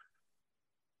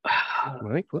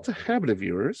 Mike, what's a habit of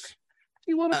yours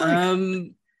you want to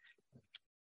break?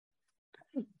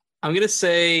 I'm gonna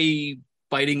say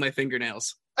biting my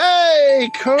fingernails.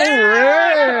 Hey,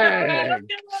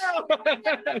 correct.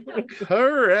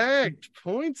 Correct.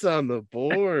 Points on the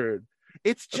board.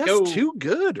 It's just too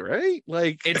good, right?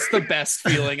 Like It's the best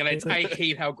feeling, and I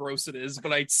hate how gross it is,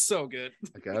 but it's so good.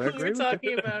 I gotta We agree were with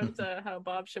you. talking about how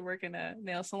Bob should work in a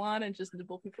nail salon and just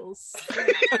nibble people's.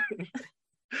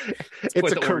 It's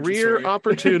quite a the origin career story.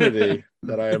 opportunity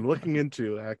that I am looking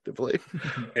into actively.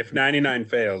 If 99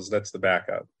 fails, that's the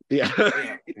backup. Yeah.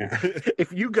 Yeah.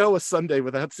 If you go a Sunday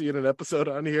without seeing an episode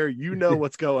on here, you know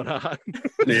what's going on.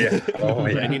 Yeah. Oh,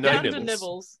 yeah. 99 Down to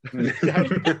nibbles.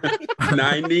 nibbles.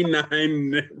 99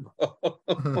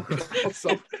 nibbles.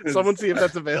 Someone see if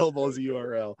that's available as a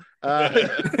URL.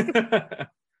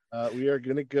 We are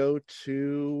gonna go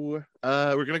to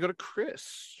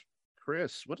Chris.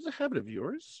 Chris, what is a habit of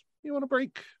yours you want to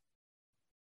break?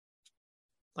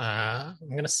 I'm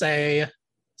gonna say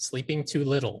sleeping too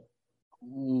little.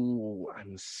 Ooh,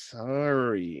 I'm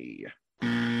sorry.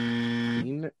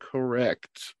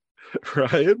 Incorrect.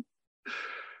 Ryan?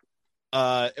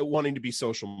 Wanting to be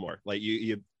social more. Like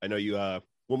you I know you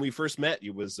when we first met,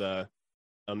 you was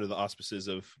under the auspices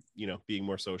of, being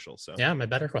more social. So Yeah, my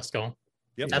Better Quest goal.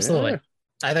 Yep. Absolutely. Yeah.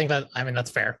 I think that's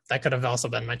fair. That could have also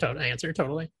been my answer.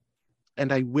 Totally.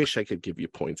 And I wish I could give you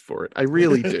points for it. I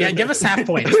really do. Yeah, give us half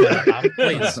points for that, Bob,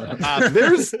 please.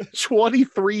 There's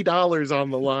 $23 on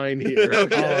the line here. Oh,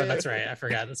 that's right. I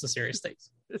forgot. That's a serious stakes.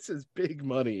 This is big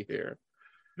money here.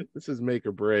 This is make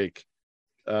or break.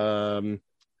 Anthony,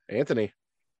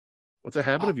 what's a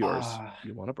habit of yours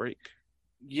you want to break?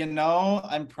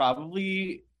 I'm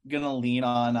probably gonna lean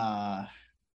on I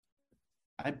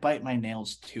bite my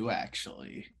nails too,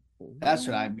 actually. That's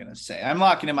what I'm gonna say. I'm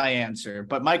locking in my answer,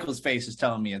 but Michael's face is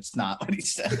telling me it's not what he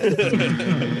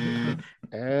said.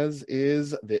 As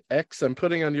is the X I'm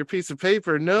putting on your piece of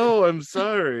paper. No, I'm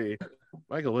sorry.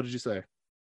 Michael, what did you say?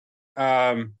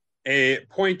 A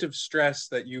point of stress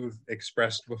that you've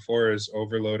expressed before is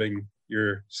overloading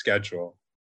your schedule.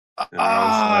 And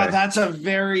I was like, That's a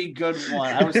very good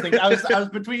one. I was thinking. I was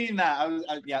between that.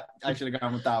 I should have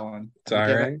gone with that one. it's all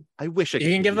right. I wish I could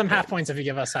You can give them you half points if you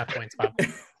give us half points, Bob.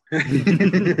 I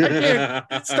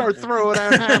can't start throwing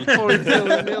out half points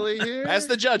willy-nilly here. as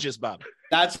the judges, Bob.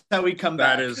 That's how we come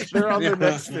back. That is They're on their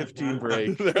next 15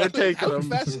 break. They're taking How them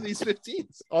fast are these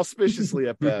 15s? auspiciously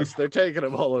at best. They're taking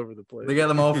them all over the place. They got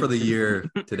them all for the year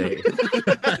today.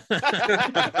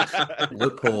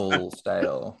 Loophole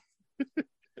style.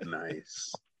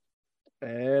 nice.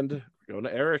 And we're going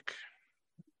to Eric.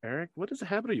 Eric, what is a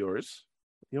habit of yours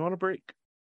you want to break?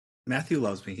 Matthew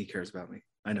loves me. He cares about me.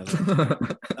 I know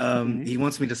that. He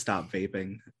wants me to stop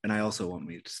vaping, and I also want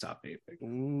me to stop vaping.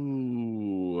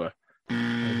 Ooh.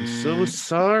 I'm so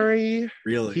sorry.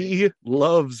 Really? He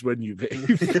loves when you vape.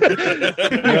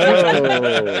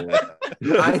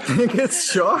 No. I think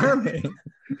it's charming.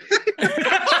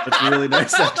 That's really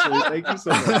nice, actually. Thank you so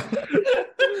much.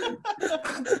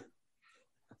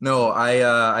 No,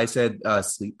 I said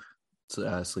sleep.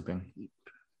 Sleeping.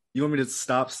 You want me to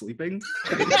stop sleeping?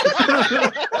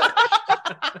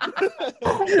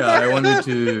 Yeah, I wanted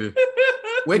to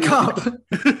wake up.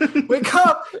 Wake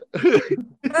up.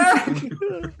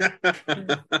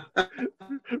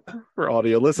 For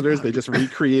audio listeners, they just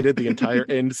recreated the entire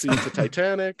end scene to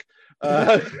Titanic.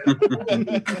 All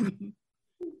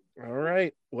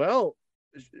right. Well,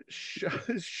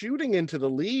 shooting into the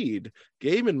lead,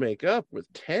 Game and Make Up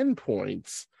with 10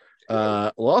 points.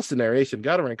 Lost in Narration,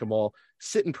 gotta rank them all,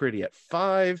 sitting pretty at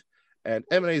 5. And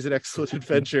M&A's An Excellent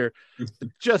Adventure,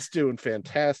 just doing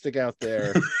fantastic out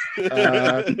there.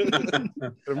 Gonna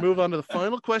move on to the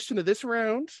final question of this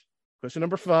round. Question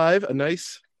number 5, a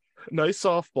nice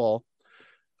softball.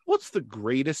 What's the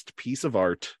greatest piece of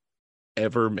art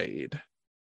ever made?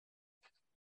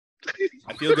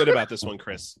 I feel good about this one,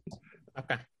 Chris.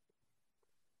 Okay.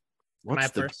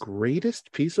 What's the first?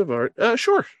 greatest piece of art?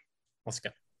 Sure. Let's go.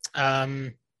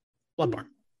 Bloodborne.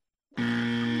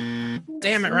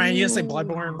 Damn it, Ryan! You didn't say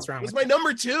Bloodborne. What's wrong? It was with my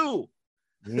number 2.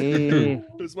 Mm.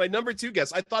 It was my number 2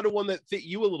 guess. I thought of one that fit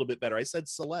you a little bit better. I said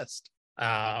Celeste.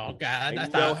 Oh God! I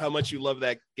know how much you love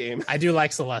that game. I do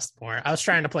like Celeste more. I was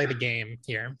trying to play the game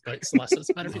here, but Celeste is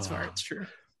a better piece of art. It's true.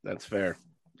 That's fair.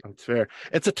 That's fair.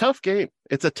 It's a tough game.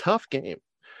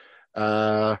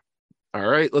 All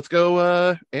right, let's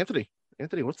go. Anthony,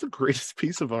 what's the greatest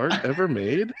piece of art ever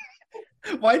made?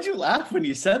 Why'd you laugh when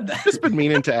you said that? Just been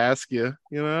meaning to ask you.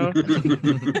 I'm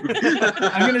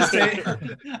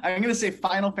gonna say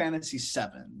Final Fantasy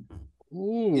VII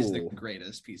is the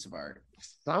greatest piece of art.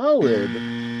 Solid.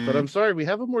 But I'm sorry, we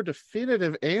have a more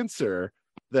definitive answer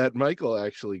that Michael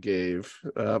actually gave.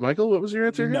 Michael, what was your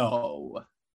answer? No.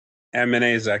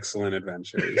 M&A's Excellent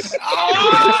Adventures.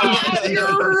 Oh,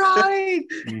 you're right.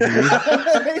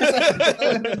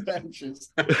 Mm-hmm. Adventures.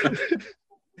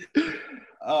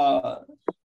 All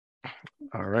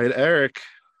right, Eric.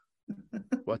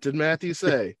 What did Matthew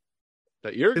say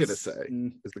that you're going to say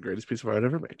is the greatest piece of art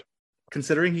ever made?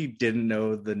 Considering he didn't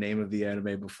know the name of the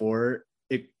anime before,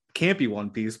 it can't be One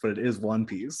Piece, but it is One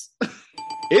Piece.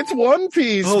 It's One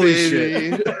Piece, Holy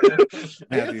baby. shit.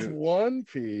 It's One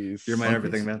Piece. You're my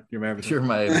everything, man. You're my everything. You're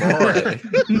my boy.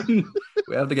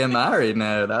 We have to get married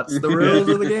now. That's the rules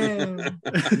of the game.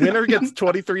 Winner gets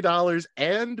 $23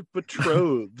 and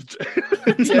betrothed.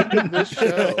 This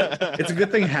show. It's a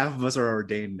good thing half of us are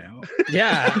ordained now.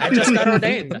 Yeah, I just got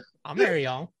ordained. I'll marry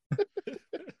y'all.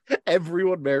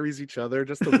 Everyone marries each other.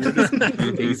 Just the weirdest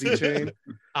daisy chain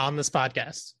On this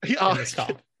podcast. Yeah. In this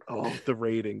call. Oh, the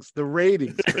ratings.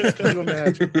 Chris. Can you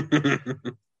imagine?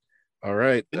 All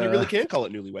right. And you really can't call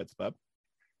it newlyweds, bub.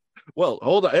 Well,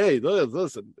 hold on. Hey,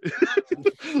 listen.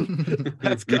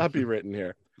 That's copywritten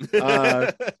here.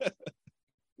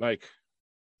 Mike,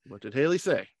 what did Haley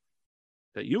say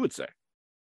that you would say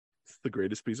it's the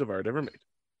greatest piece of art ever made?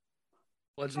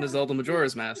 Legend of Zelda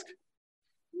Majora's Mask.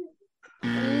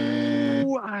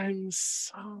 Oh, I'm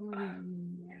sorry.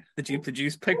 Did you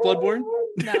pick Bloodborne?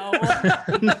 No.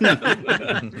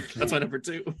 That's my number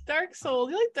 2. Dark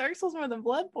Souls. You like Dark Souls more than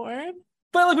Bloodborne?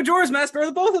 But I like Majora's Mask better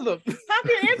than both of them. Half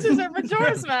your answers are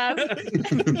Majora's Mask.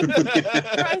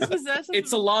 Prized possessions.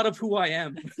 It's a lot of who I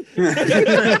am.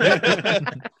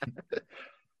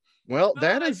 Well,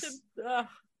 that is...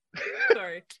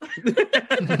 Sorry.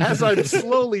 As I'm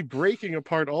slowly breaking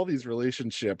apart all these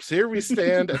relationships, here we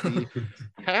stand at the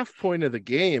half point of the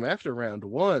game after round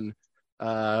 1.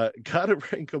 Gotta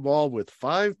rank them all with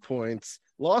 5 points.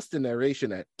 Lost in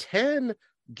Narration at 10.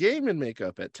 Game and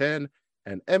Makeup at 10.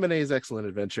 And M&A's Excellent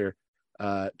Adventure.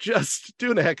 Just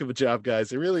doing a heck of a job,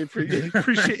 guys. I really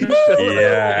appreciate you.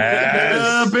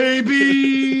 Yes.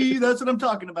 Baby. That's what I'm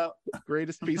talking about.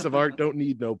 Greatest piece of art, don't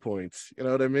need no points. You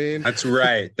know what I mean? That's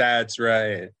right.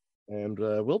 And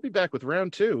we'll be back with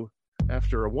round 2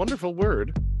 after a wonderful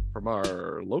word from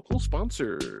our local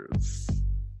sponsors.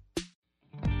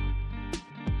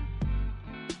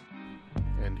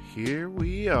 And here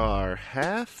we are,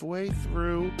 halfway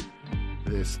through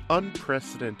this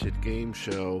unprecedented game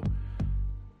show.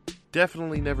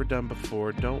 Definitely never done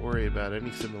before. Don't worry about any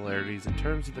similarities in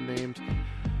terms of the names.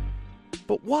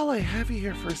 But while I have you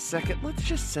here for a second, let's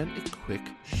just send a quick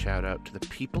shout out to the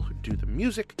people who do the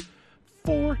music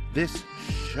for this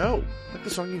show. Like the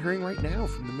song you're hearing right now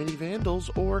from the Mini Vandals,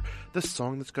 or the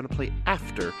song that's going to play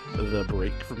after the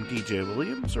break from DJ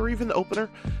Williams, or even the opener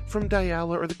from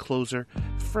Diala, or the closer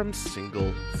from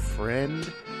Single Friend.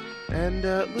 And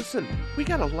listen, we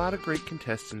got a lot of great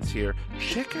contestants here.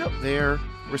 Check out their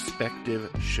respective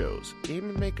shows. Game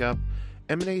and Makeup,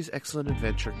 M&A's Excellent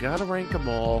Adventure, Gotta Rank 'Em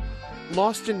All,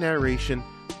 Lost in Narration.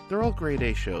 They're all grade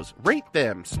A shows. Rate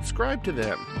them. Subscribe to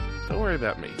them. Don't worry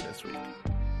about me this week.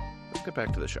 Let's get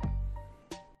back to the show.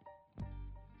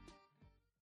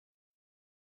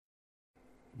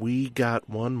 We got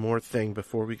one more thing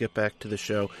before we get back to the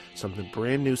show. Something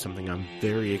brand new, something I'm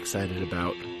very excited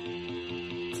about.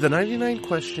 It's the 99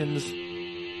 Questions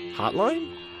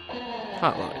Hotline?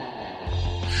 Hotline.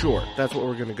 Sure, that's what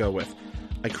we're going to go with.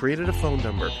 I created a phone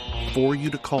number for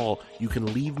you to call. You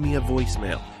can leave me a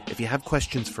voicemail. If you have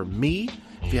questions for me,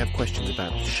 if you have questions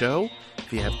about the show,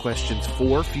 if you have questions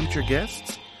for future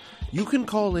guests, you can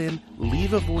call in,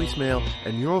 leave a voicemail,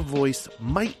 and your voice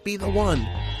might be the one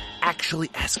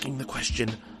actually asking the question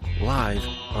live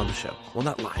on the show. Well,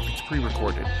 not live, it's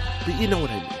pre-recorded, but you know what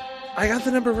I mean. I got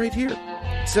the number right here.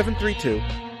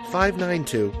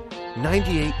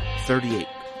 732-592-9838.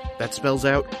 That spells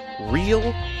out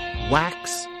Real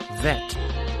Wax Vet.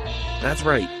 That's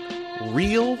right.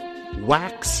 Real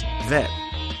wax vet.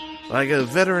 Like a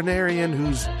veterinarian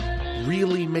who's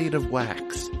really made of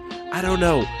wax. I don't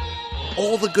know.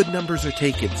 All the good numbers are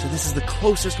taken, so this is the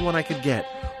closest one I could get.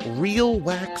 Real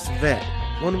Wax Vet.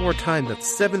 One more time, that's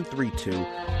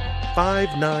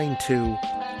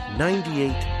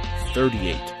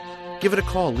 732-592-9838. Give it a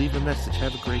call, leave a message.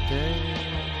 Have a great day.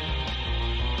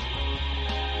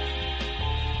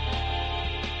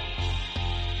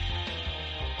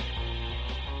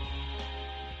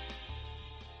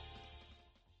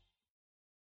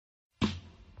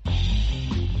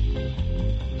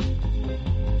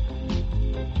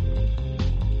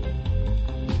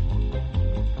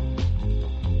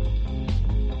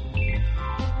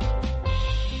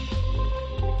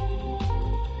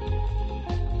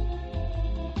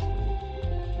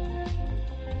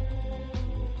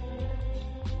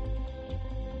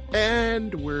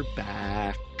 And we're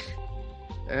back.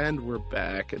 And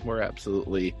we're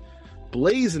absolutely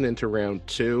blazing into round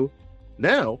 2.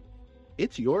 Now,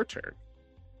 it's your turn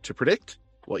to predict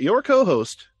what your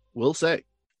co-host will say.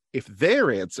 If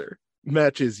their answer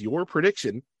matches your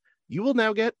prediction, you will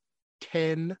now get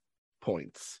 10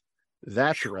 points.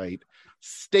 That's right.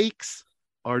 Stakes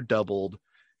are doubled.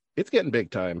 It's getting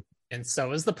big time. And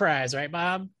so is the prize, right,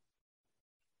 Bob?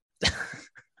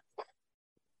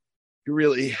 You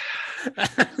really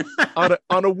on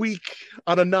a week,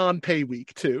 on a non-pay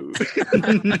week too. The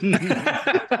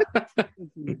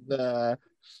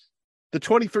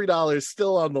 $23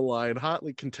 still on the line,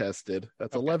 hotly contested.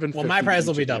 That's Okay. $11.50. Well, my prize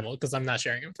will be each of you. double because I'm not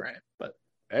sharing it right. But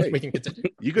Hey, we can continue.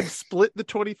 you can split the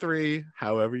 23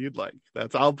 however you'd like.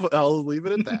 I'll leave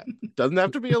it at that. Doesn't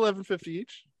have to be $11.50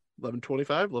 each.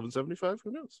 $11.25, $11.75,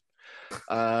 who knows?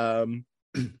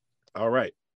 All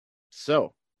right.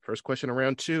 So, first question of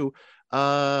round 2.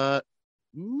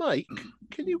 Mike,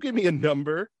 can you give me a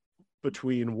number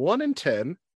between 1 and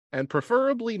 10, and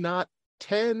preferably not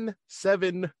 10,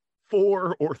 7,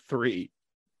 4, or 3?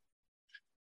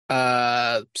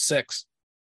 6.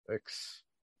 6.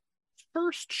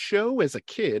 First show as a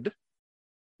kid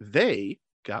they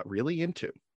got really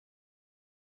into.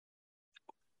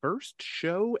 First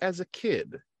show as a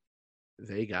kid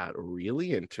they got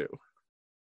really into.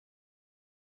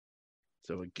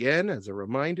 So again, as a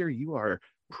reminder, you are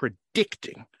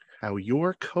predicting how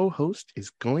your co-host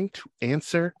is going to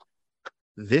answer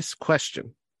this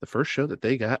question. The first show that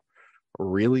they got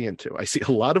really into. I see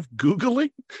a lot of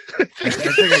Googling. I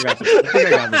think I got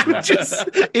this. Which is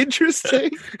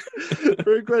interesting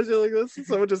for a question like this.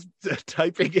 Someone just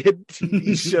typing in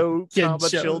TV show, Kid comma,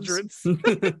 shows. children's.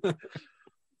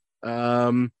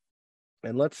 And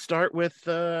let's start with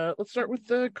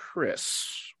Chris.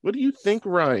 What do you think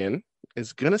Ryan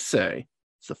is gonna say?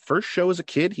 It's the first show as a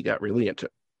kid he got really into.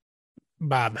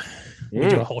 Bob, we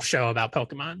do a whole show about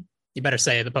Pokemon. You better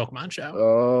say the Pokemon show.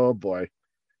 Oh boy,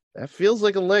 that feels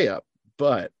like a layup,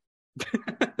 but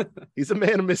he's a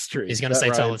man of mystery. He's going to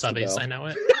that say Ryan Teletubbies. Sibel. I know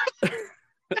it.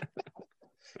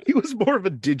 He was more of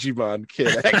a Digimon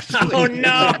kid, actually. Oh,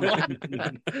 no.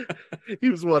 He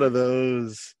was one of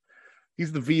those.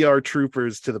 He's the VR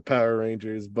troopers to the Power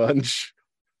Rangers bunch.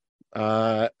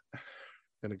 Gonna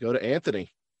go to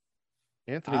Anthony.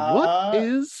 Anthony, what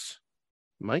is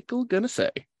Michael gonna say?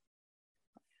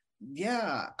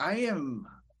 Yeah, I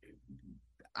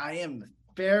am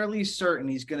fairly certain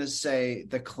he's gonna say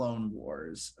the Clone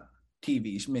Wars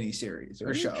TV miniseries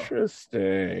or show.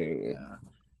 Interesting. Yeah.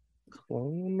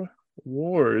 Clone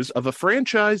Wars of a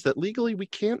franchise that legally we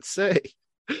can't say.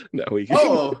 No, we can.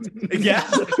 Oh, yeah.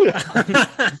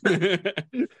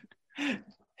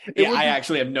 Yeah, I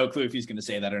actually have no clue if he's gonna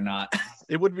say that or not.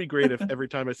 It would be great if every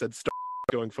time I said Star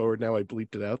going forward, now I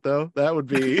bleeped it out, though. That would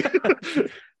be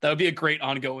That would be a great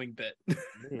ongoing bit.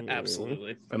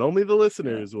 Absolutely. And only the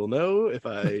listeners will know if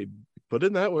I put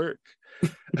in that work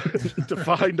to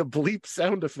find a bleep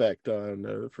sound effect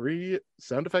on free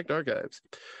sound effect archives.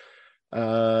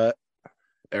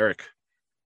 Eric.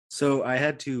 So I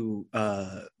had to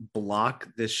block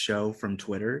this show from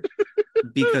Twitter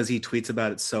because he tweets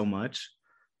about it so much.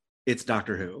 It's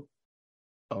Doctor Who.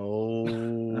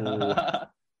 Oh,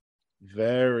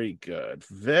 very good.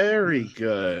 Very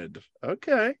good.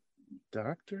 Okay.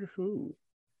 Doctor Who.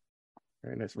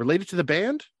 Very nice. Related to the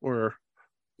band or?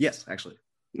 Yes, actually.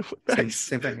 Nice.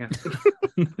 Same thing, yeah.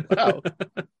 Wow.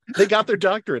 They got their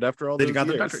doctorate after all They those got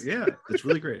their years. doctorate. Yeah, it's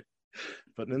really great.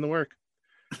 Putting in the work.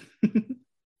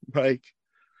 Mike,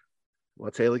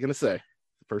 what's Haley going to say?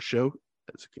 The first show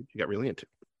as a kid you got really into.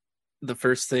 The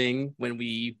first thing when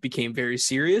we became very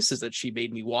serious is that she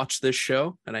made me watch this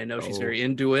show, and I know she's very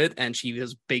into it, and she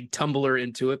was a big Tumblr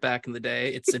into it back in the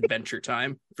day. It's Adventure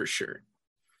Time for sure.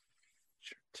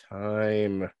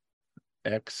 Time.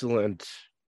 Excellent.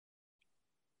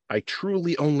 I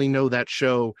truly only know that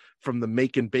show from the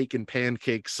Makin' Bacon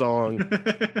Pancake song,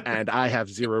 and I have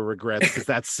zero regrets because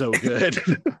that's so good.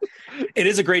 It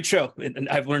is a great show, and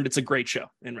I've learned it's a great show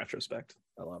in retrospect.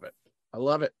 I love it. I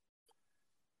love it.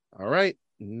 All right,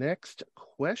 next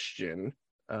question.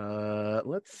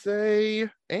 Let's say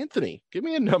Anthony, give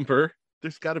me a number.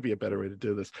 There's got to be a better way to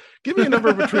do this. Give me a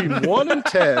number between 1 and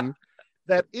 10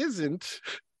 that isn't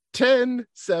 10,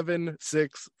 7,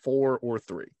 6, 4, or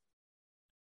 3.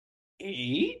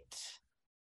 8.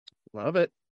 Love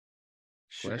it.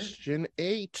 Sure. Question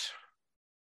 8.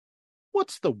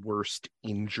 What's the worst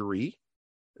injury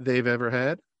they've ever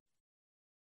had?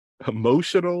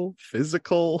 Emotional,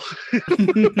 physical?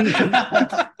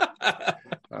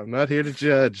 I'm not here to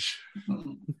judge.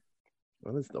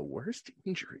 What is the worst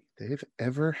injury they've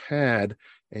ever had?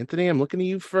 Anthony, I'm looking at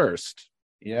you first.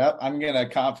 Yep, I'm gonna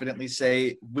confidently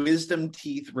say wisdom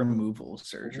teeth removal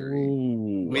surgery.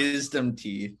 Ooh. Wisdom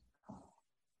teeth.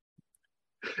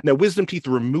 Now, wisdom teeth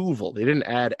removal, they didn't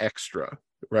add extra,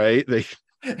 right? They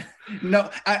No,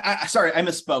 I sorry, I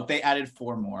misspoke. They added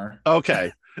 4 more.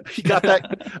 okay. He got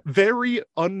that very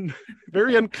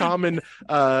uncommon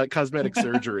cosmetic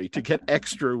surgery to get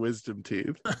extra wisdom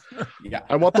teeth. Yeah.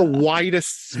 I want the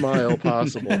widest smile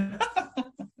possible.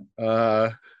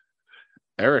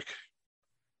 Eric.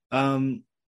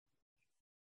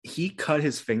 He cut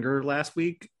his finger last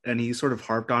week and he sort of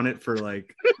harped on it for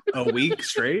like a week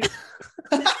straight.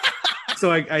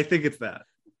 So I think it's that.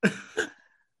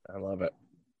 I love it.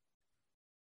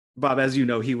 Bob, as you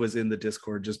know, he was in the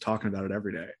Discord just talking about it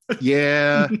every day.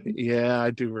 Yeah, I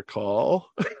do recall.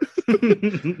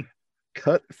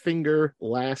 Cut finger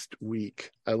last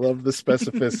week. I love the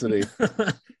specificity.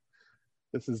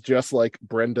 This is just like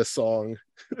Brenda's song,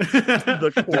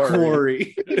 The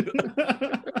Quarry.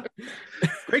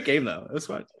 Great game, though. It was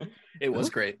fun. It was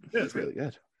great. Yeah, it's really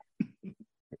good.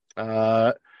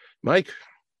 Mike,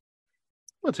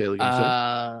 what's Haley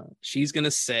gonna say? She's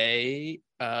gonna say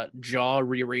jaw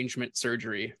rearrangement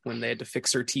surgery. When they had to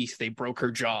fix her teeth, they broke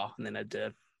her jaw and then had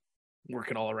to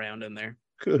work it all around in there.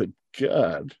 Good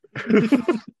God.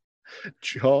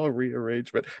 Jaw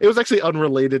rearrangement. It was actually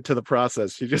unrelated to the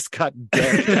process. She just got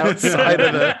decked outside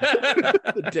of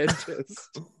the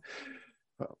dentist.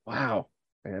 Oh, wow.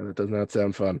 Man, that does not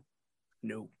sound fun.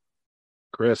 No.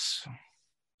 Chris,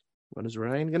 what is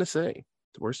Ryan going to say?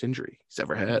 The worst injury he's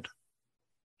ever had.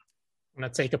 I'm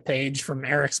going to take a page from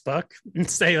Eric's book and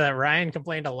say that Ryan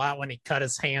complained a lot when he cut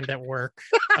his hand at work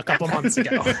a couple months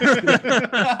ago.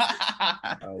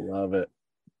 I love it.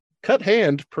 Cut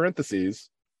hand, parentheses,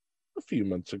 a few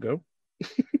months ago.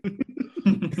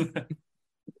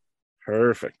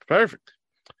 Perfect.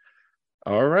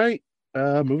 All right.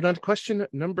 Moving on to question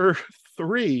number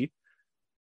 3.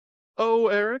 Oh,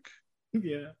 Eric.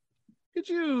 Yeah. Could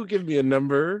you give me a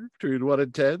number between 1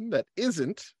 and 10 that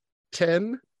isn't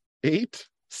 10, 8,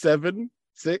 7,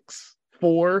 6,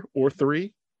 4, or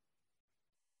 3?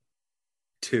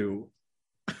 2.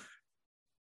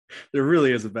 There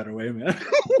really is a better way, man.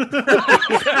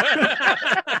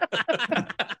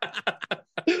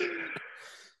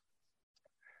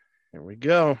 Here we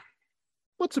go.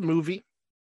 What's a movie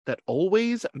that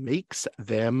always makes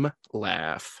them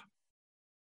laugh?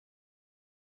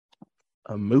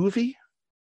 A movie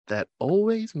that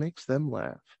always makes them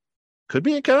laugh. Could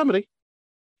be a comedy,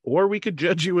 or we could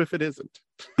judge you if it isn't.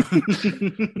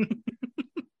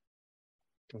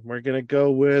 We're going to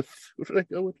go with, who did I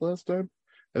go with last time?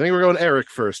 I think we're going Eric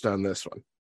first on this one.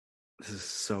 This is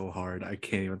so hard. I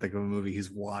can't even think of a movie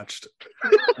he's watched.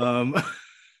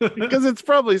 Because it's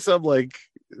probably some like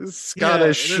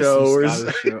Scottish show or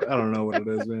something. I don't know what it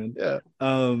is, man. Yeah.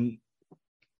 I'm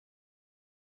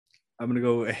gonna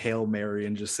go a Hail Mary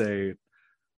and just say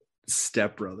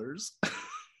Step Brothers.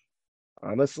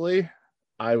 Honestly,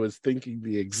 I was thinking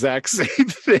the exact same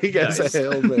thing as a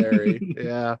Hail Mary.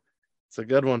 Yeah, it's a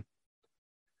good one.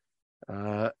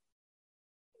 Let's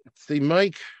see,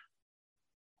 Mike.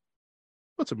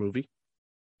 What's a movie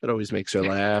that always makes you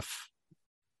laugh?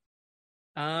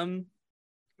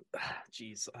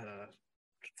 Geez,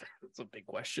 that's a big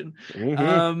question.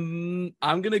 Mm-hmm.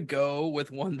 I'm gonna go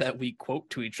with one that we quote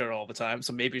to each other all the time,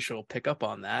 so maybe she'll pick up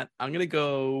on that. I'm gonna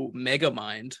go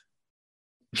Megamind.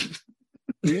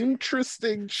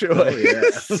 Interesting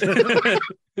choice. Oh,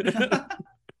 yeah.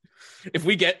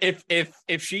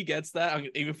 If she gets that,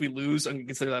 even if we lose, I'm gonna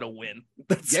consider that a win.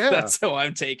 That's how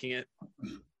I'm taking it.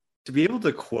 To be able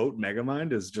to quote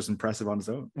Megamind is just impressive on its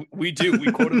own. We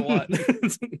quote it a lot.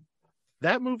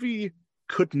 That movie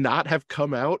could not have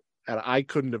come out, and I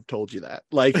couldn't have told you that.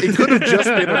 Like, it could have just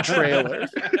been a trailer.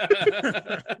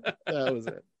 That was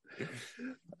it.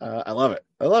 I love it.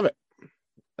 I love it.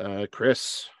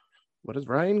 Chris, what is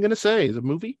Ryan going to say? Is a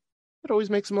movie that always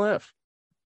makes him laugh?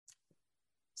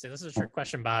 See, this is a trick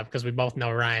question, Bob, because we both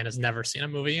know Ryan has never seen a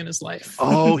movie in his life.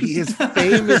 Oh, he is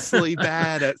famously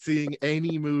bad at seeing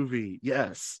any movie.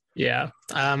 Yes. Yeah.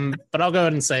 But I'll go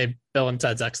ahead and say Bill and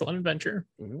Ted's Excellent Adventure.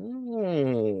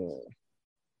 Ooh.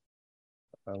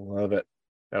 I love it.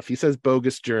 Now, if he says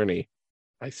Bogus Journey,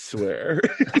 I swear.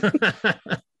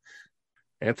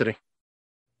 Anthony.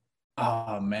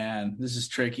 Oh man, this is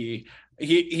tricky.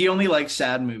 He only likes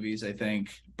sad movies, I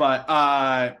think. But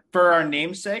for our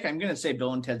namesake, I'm gonna say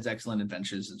Bill and Ted's Excellent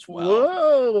Adventures as well.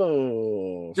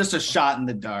 Whoa. Just a shot in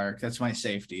the dark. That's my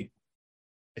safety.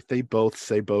 If they both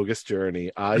say Bogus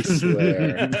Journey, I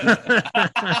swear.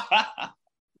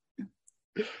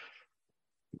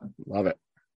 Love it.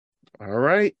 All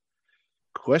right.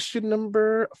 Question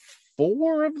number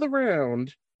 4 of the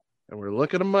round. And we're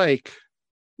looking at Mike.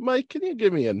 Mike, can you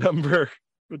give me a number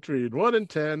between 1 and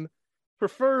 10?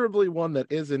 Preferably one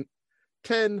that isn't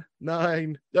 10,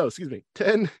 9. No, excuse me.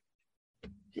 10.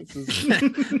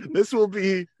 This will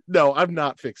be. No, I'm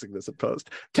not fixing this in post.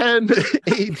 10,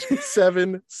 8,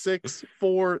 7, 6,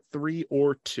 4, 3,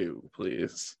 or 2,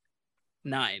 please.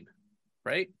 9,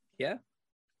 right? Yeah.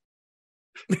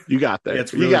 You got that. Yeah,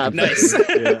 it's You really got nice.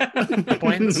 that. Yeah.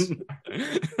 Points.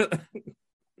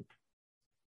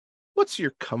 What's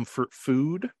your comfort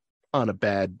food on a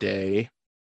bad day?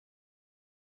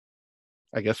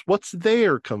 I guess what's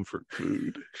their comfort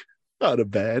food on a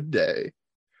bad day?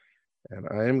 And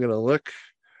I am going to look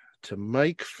to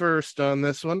Mike first on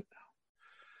this one.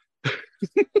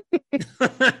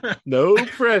 No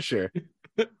pressure.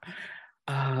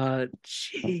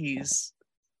 Jeez.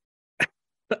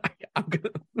 I'm gonna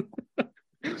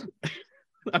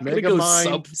Mega go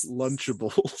Mind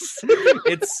Lunchables.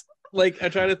 It's like I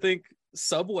try to think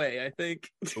Subway. I think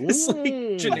it's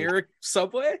like generic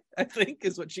Subway. I think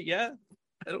is what yeah.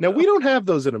 Now we don't have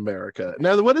those in America.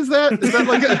 Now what is that? Is that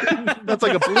like that's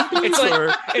like a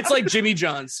Bluetooth? It's like Jimmy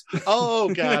John's.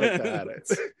 Oh, got it.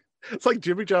 It's like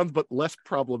Jimmy John's, but less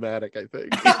problematic, I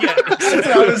think. Yeah, That's what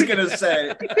I was gonna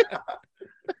say.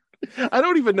 I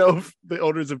don't even know if the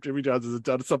owners of Jimmy John's has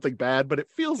done something bad, but it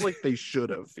feels like they should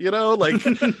have. Like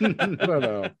I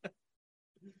don't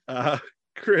know.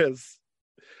 Chris,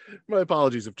 my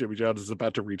apologies if Jimmy John's is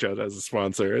about to reach out as a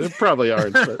sponsor. They probably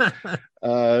aren't.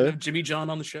 But, Jimmy John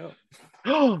on the show.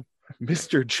 Oh,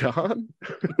 Mr. John.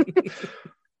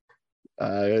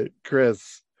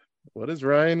 Chris, what is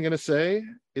Ryan gonna say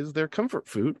is their comfort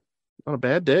food on a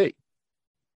bad day?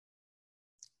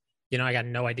 I got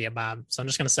no idea, Bob. So I'm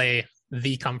just going to say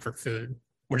the comfort food,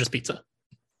 or just pizza.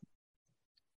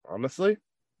 Honestly,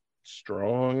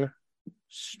 strong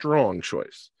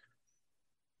choice.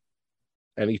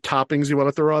 Any toppings you want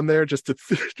to throw on there just to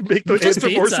make the Just answer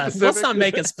more pizza. specific? Let's not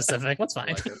make it specific. That's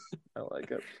fine. I like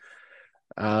it.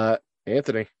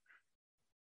 Anthony.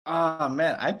 Oh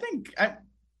man, I think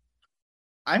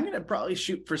I'm gonna probably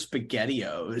shoot for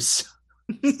SpaghettiOs.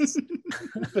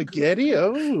 Spaghetti.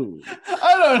 Oh,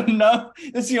 I don't know.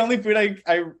 It's the only food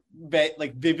I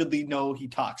vividly know he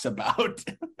talks about.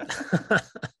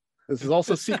 This is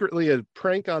also secretly a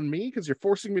prank on me because you're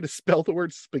forcing me to spell the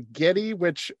word spaghetti,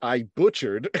 which I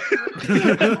butchered.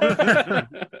 I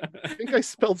think I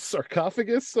spelled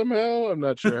sarcophagus somehow. I'm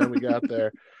not sure how we got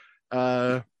there.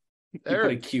 Put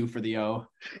a Q for the O.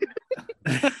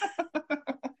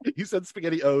 You said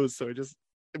spaghetti O's, so I just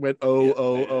went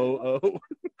O.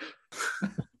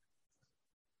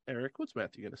 Eric, what's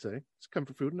Matthew gonna say? It's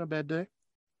comfort food on a bad day.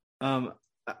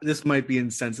 This might be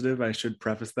insensitive. I should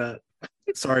preface that.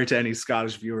 Sorry to any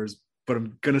Scottish viewers, but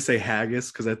I'm gonna say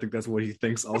haggis because I think that's what he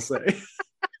thinks I'll say.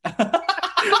 I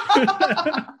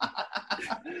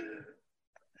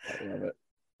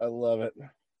love it.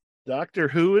 Doctor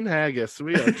Who and haggis.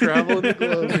 We are traveling the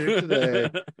globe here today.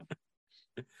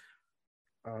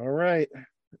 All right.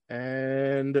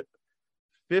 And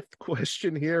 5th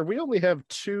question here. We only have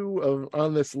 2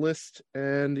 on this list.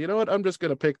 And you know what? I'm just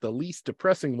going to pick the least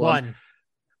depressing one.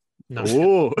 No.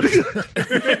 Oh,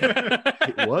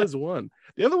 it was 1.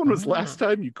 The other one was last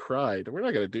time you cried. We're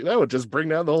not going to do that. Would just bring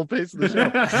down the whole pace of the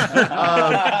show.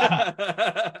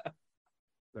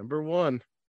 Number 1.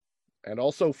 And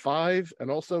also 5.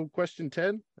 And also question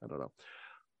 10. I don't know.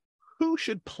 Who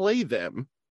should play them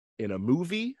in a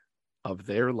movie of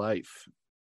their life?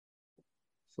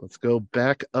 So let's go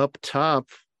back up top.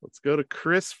 Let's go to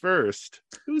Chris first.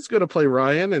 Who's going to play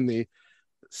Ryan in the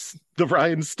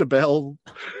Ryan Stabell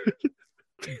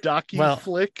docu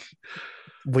flick?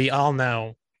 We all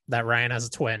know that Ryan has a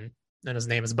twin, and his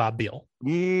name is Bob Beal.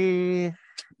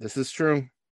 This is true.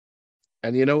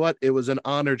 And you know what? It was an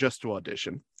honor just to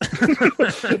audition.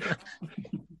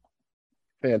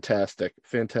 Fantastic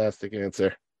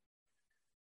answer.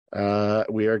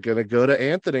 We are going to go to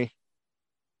Anthony.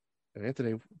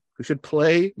 Anthony, who should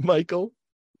play Michael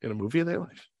in a movie of their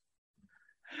life?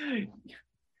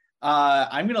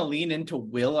 I'm going to lean into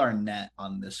Will Arnett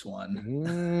on this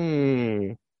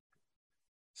one.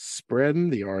 Spreading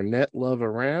the Arnett love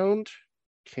around.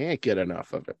 Can't get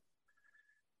enough of it.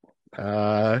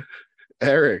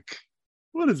 Eric,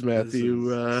 what is Matthew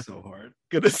so hard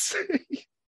gonna say?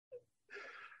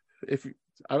 If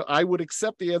I would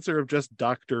accept the answer of just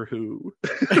Doctor Who,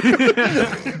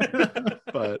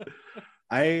 but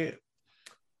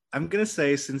I'm gonna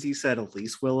say, since he said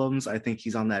Elise Willems, I think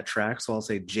he's on that track, so I'll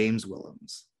say James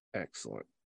Willems.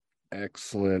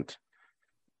 Excellent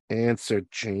answer,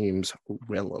 James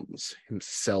Willems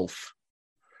himself.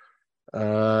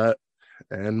 And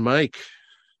Mike,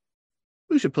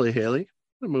 who should play Haley?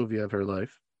 The movie of her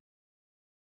life.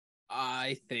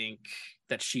 I think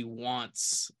that she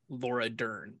wants Laura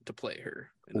Dern to play her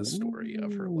in the story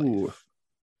of her life.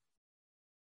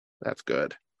 That's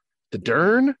good. The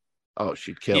Dern? Oh,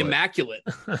 she'd kill it. Immaculate.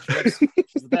 She's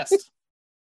the best.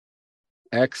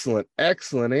 Excellent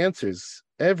answers,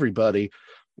 everybody.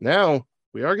 Now,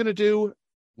 we are going to do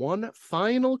one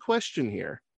final question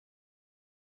here.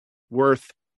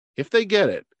 Worth, if they get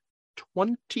it,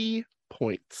 20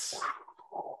 points.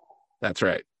 That's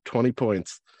right, 20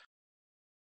 points.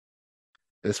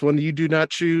 This one you do not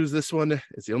choose. This one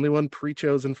is the only one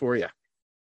pre-chosen for you.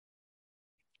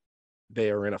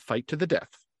 They are in a fight to the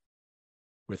death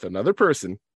with another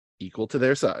person equal to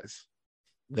their size.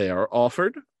 They are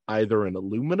offered either an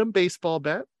aluminum baseball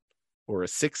bat or a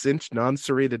 6-inch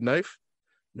non-serrated knife.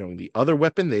 Knowing the other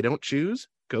weapon they don't choose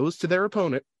goes to their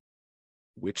opponent.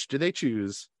 Which do they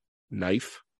choose?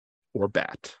 Knife or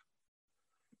bat?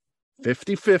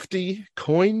 50-50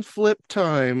 coin flip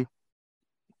time.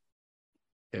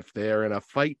 If they're in a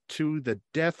fight to the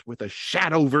death with a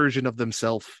shadow version of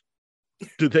themselves,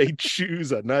 do they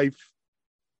choose a knife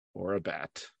or a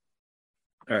bat?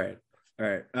 All right.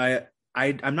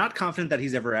 I'm not confident that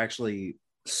he's ever actually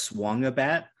swung a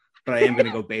bat, but I am going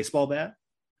to go baseball bat.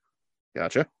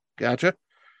 Gotcha.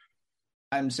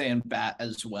 I'm saying bat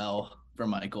as well for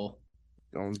Michael.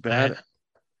 Going bat.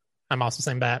 I'm also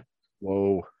saying bat.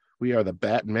 Whoa, we are the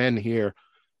bat men here.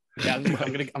 Yeah,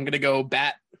 I'm gonna go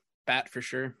bat for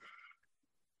sure.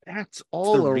 That's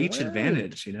all the around. reach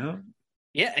advantage, you know?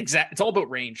 Yeah, exactly. It's all about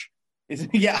range.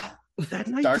 Yeah. That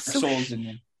Dark Souls in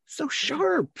you. So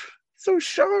sharp.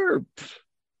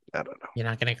 I don't know. You're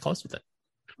not gonna get close with it.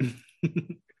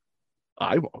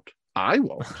 I won't. I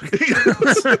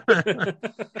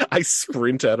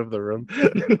sprint out of the room.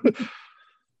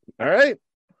 All right.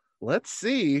 Let's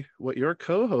see what your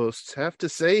co-hosts have to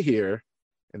say here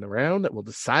in the round that will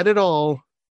decide it all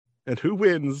and who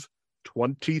wins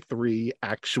 23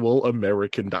 actual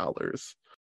American dollars.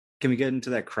 Can we get into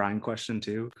that crime question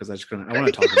too? Because I want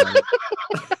to talk about it.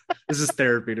 This is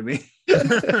therapy to me.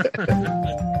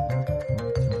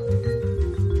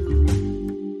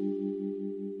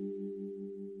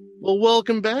 Well,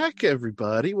 welcome back,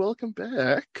 everybody. Welcome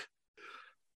back.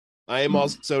 I am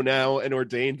also now an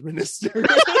ordained minister. Am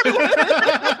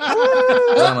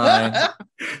I?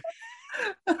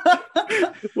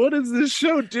 What is this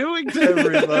show doing to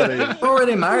everybody? I've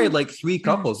already married like 3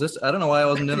 couples. I don't know why I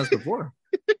wasn't doing this before.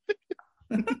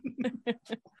 All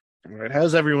right,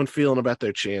 how's everyone feeling about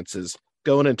their chances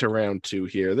going into round 2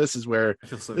 here? This is where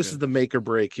is the make or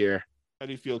break here. How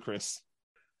do you feel, Chris?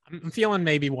 I'm feeling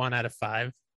maybe 1 out of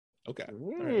 5. Okay,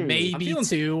 Maybe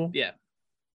 2. Yeah,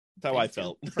 that's how I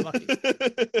felt.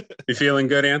 You feeling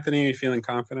good, Anthony? You feeling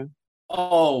confident?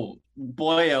 Oh,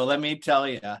 boyo, let me tell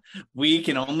you, we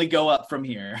can only go up from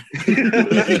here.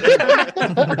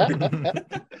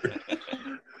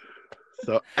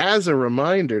 So as a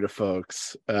reminder to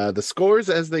folks, the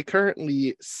scores as they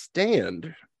currently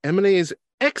stand, M&A's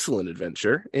excellent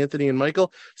adventure, Anthony and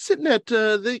Michael, sitting at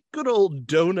the good old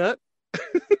donut.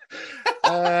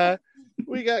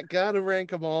 We got Gotta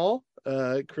Rank 'em All,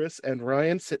 Chris and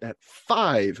Ryan sitting at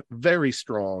 5 very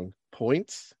strong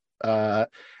points.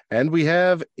 And we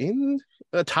have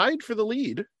tied for the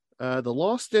lead, the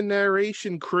Lost in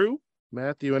Narration crew,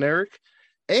 Matthew and Eric,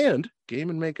 and Game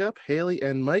and Makeup, Haley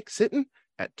and Mike, sitting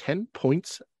at 10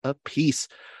 points apiece.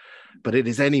 But it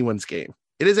is anyone's game.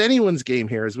 It is anyone's game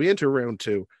here as we enter round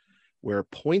 2, where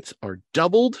points are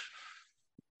doubled.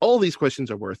 All these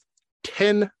questions are worth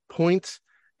 10 points.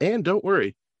 And don't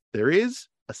worry, there is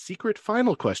a secret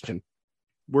final question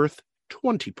worth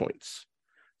 20 points.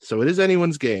 So it is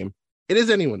anyone's game. It is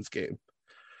anyone's game.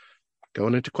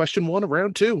 Going into question 1 of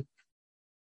round 2.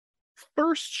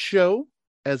 first show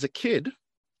as a kid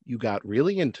you got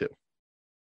really into?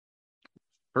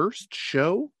 First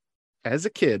show as a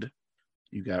kid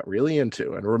you got really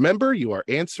into. And remember, you are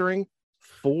answering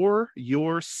for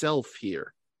yourself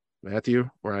here. Matthew,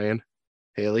 Ryan,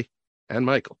 Haley, and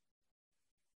Michael.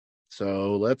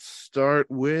 So let's start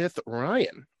with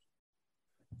Ryan.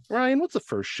 Ryan, what's the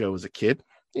first show as a kid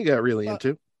you got really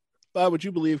into? Bob, would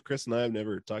you believe Chris and I have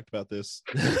never talked about this?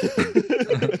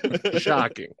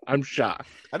 Shocking. I'm shocked.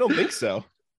 I don't think so.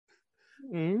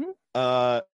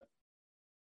 Mm-hmm.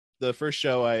 The first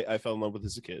show I fell in love with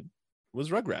as a kid was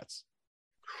Rugrats.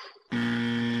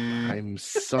 I'm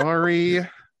sorry.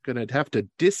 Gonna have to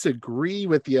disagree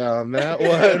with you on that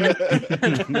one.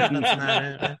 That's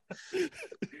not it.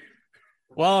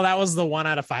 Well, that was the 1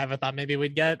 out of 5 I thought maybe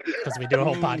we'd get, because we do a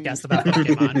whole podcast about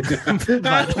Pokemon.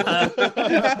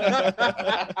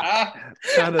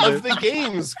 Of the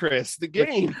games, Chris, the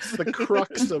games. The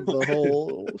crux of the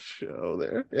whole show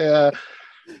there. Yeah.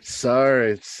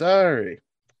 Sorry.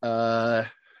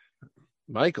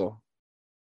 Michael,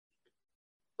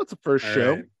 what's the first All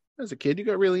show right. as a kid you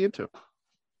got really into?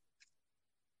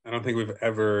 I don't think we've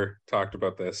ever talked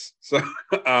about this. So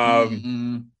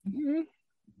Mm-mm.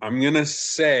 I'm gonna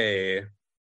say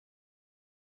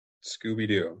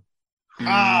Scooby-Doo.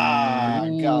 Ah,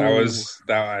 God. I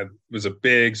was a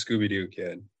big Scooby-Doo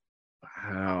kid.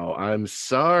 Wow, I'm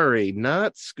sorry,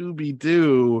 not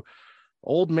Scooby-Doo.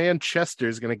 Old man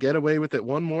Chester's gonna get away with it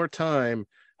one more time.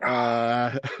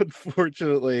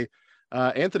 Unfortunately.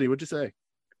 Anthony, what'd you say?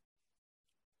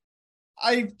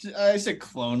 I said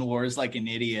Clone Wars like an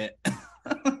idiot.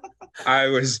 I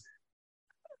was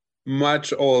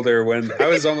much older when I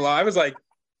was like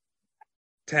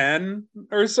 10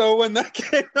 or so when that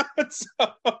came out. So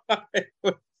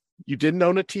You didn't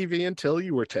own a TV until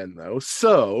you were 10, though.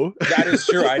 So that is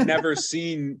true. I've never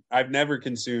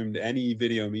consumed any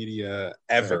video media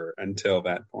ever until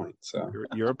that point. So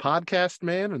you're a podcast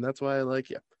man, and that's why I like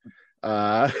you.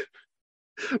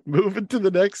 Moving to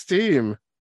the next team.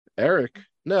 Eric.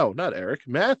 No, not Eric.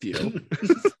 Matthew.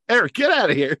 Eric, get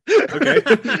out of here. Okay.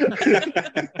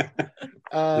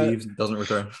 Leaves, doesn't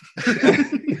return.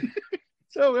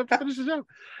 So we have to finish the show.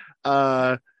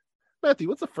 Matthew,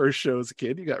 what's the first show as a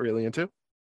kid you got really into?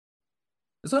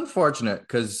 It's unfortunate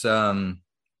because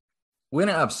we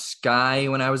didn't have Sky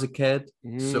when I was a kid.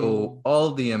 So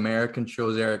all the American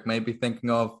shows Eric might be thinking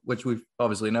of, which we've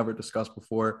obviously never discussed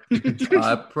before,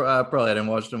 I probably didn't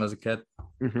watch them as a kid.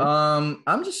 Mhm.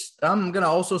 I'm gonna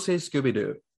also say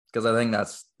Scooby-Doo because I think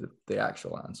that's the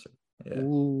actual answer. Yeah.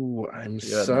 Ooh, I'm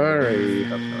Yeah, sorry.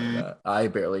 definitely that. I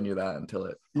barely knew that until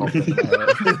it popped into my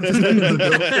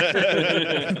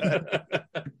head.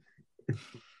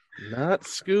 Not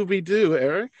Scooby-Doo,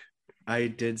 Eric. I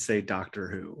did say Doctor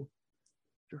Who.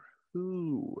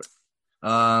 Ooh.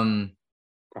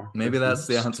 Maybe that's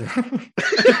the answer.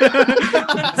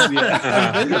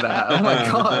 Yeah. Look at that. Oh my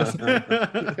god.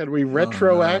 Can we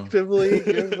retroactively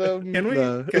give them Can we?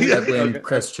 I blame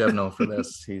Chris Chibnall for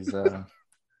this. He's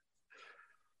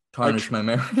tarnished my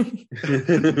memory.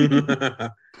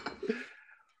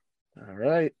 All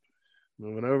right.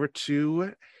 Moving over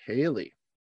to Haley.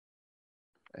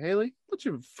 Haley, what's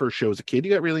your first show as a kid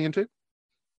you got really into?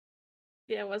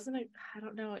 Yeah, wasn't it? I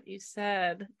don't know what you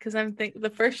said because I'm the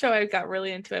first show I got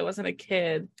really into, I wasn't a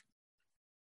kid.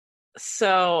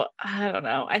 So I don't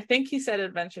know. I think he said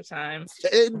Adventure Time.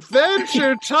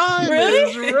 Adventure Time.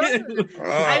 Really? Is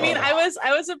right. I mean, I was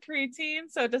a preteen,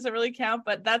 so it doesn't really count.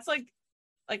 But that's like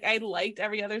I liked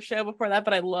every other show before that,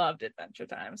 but I loved Adventure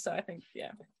Time. So I think,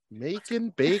 yeah. Making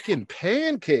bacon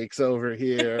pancakes over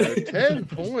here. 10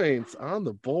 points on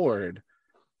the board.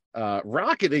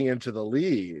 Rocketing into the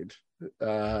lead.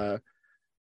 As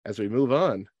we move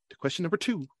on to question number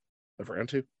 2 of round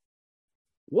 2.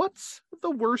 What's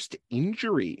the worst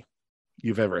injury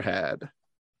you've ever had?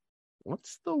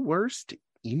 What's the worst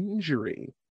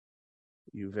injury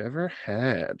you've ever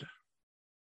had?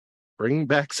 Bring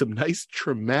back some nice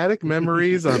traumatic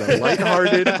memories on a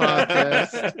lighthearted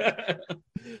podcast.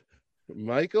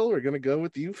 Michael, we're going to go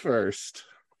with you first.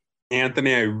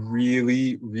 Anthony, I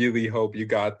really, really hope you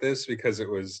got this because it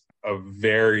was a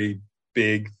very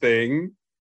big thing.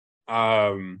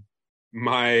 I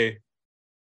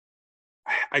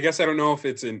guess I don't know if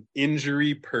it's an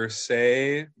injury per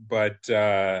se, but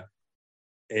a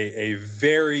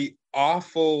very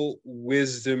awful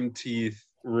wisdom teeth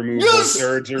removal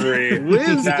surgery.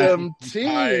 Wisdom that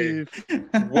teeth.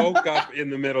 I woke up in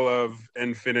the middle of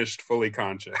and finished fully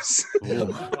conscious. Oh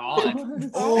my god.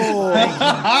 Oh,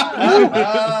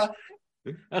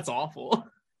 That's awful.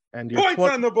 And your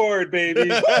Points on the board, baby.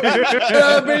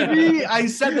 Yeah, baby. I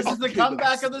said this is the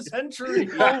comeback of the century.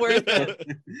 Well worth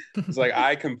it. It's like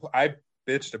I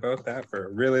bitched about that for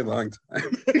a really long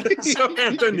time. So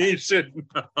Anthony should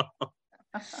know.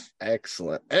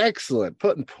 Excellent.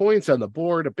 Putting points on the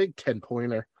board, a big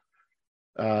 10-pointer.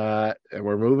 And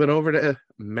we're moving over to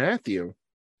Matthew.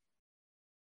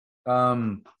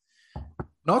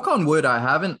 Knock on wood, I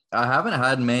haven't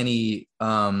had many.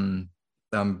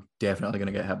 I'm definitely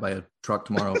gonna get hit by a truck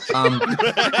tomorrow.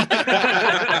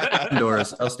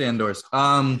 Indoors. I'll stay indoors.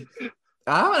 I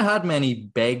haven't had many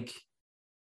big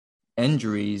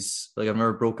injuries. Like I've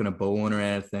never broken a bone or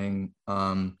anything.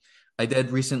 I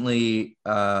did recently.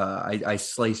 I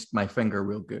sliced my finger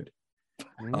real good.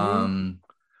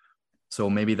 So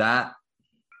maybe that.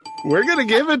 We're gonna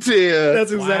give it to you.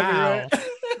 That's exactly right.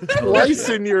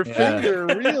 Slicing your finger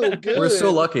real good. We're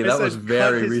so lucky. That I was said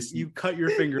very recent. You cut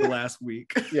your finger last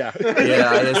week. Yeah.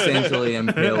 Yeah, I essentially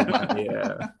impaled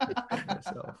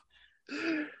myself.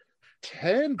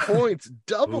 10 points,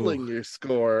 doubling your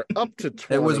score up to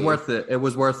 20. It was worth it. It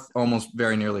was worth almost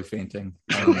very nearly fainting.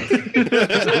 It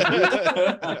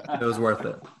was worth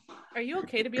it. Are you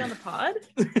okay to be on the pod?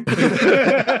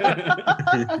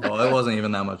 Well, it wasn't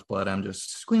even that much blood. I'm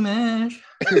just squeamish.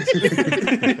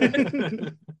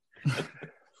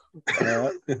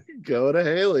 Go to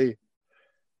Haley.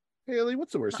 Haley,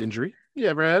 what's the worst injury you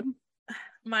ever had?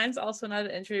 Mine's also not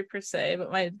an injury per se, but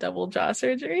my double jaw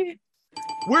surgery.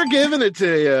 We're giving it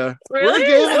to you. Really? We're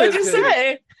giving What'd it you to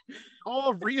say?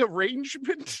 Oh,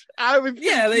 rearrangement? I would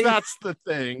think that's the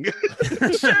thing.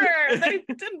 Sure. They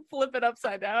didn't flip it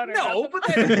upside down. Or No,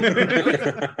 nothing.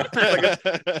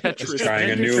 Just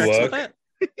trying a new look.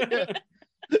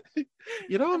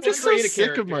 You know, I'm just so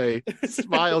sick of my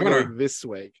smile going this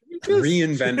way.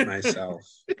 Reinvent myself.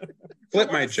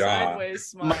 Flip my jaw. Sideways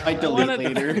smile. Might delete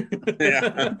later.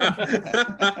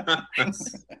 Yeah.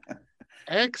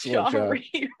 Excellent Jaw job.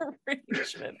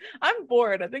 rearrangement. I'm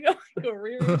bored. I think I'll go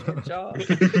rearrange my jaw.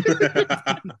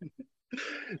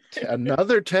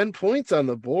 Another 10 points on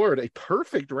the board. A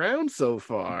perfect round so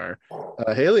far.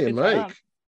 Haley and Good Mike. job.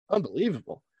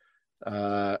 Unbelievable.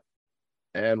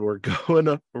 And we're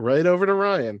going right over to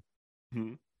Ryan.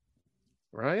 Mhm.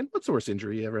 Ryan, what's the worst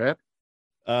injury you ever had?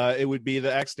 It would be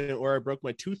the accident where I broke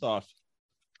my tooth off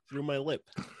through my lip.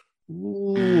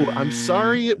 Ooh, I'm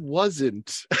sorry it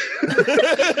wasn't.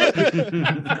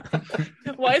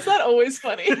 Why is that always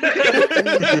funny?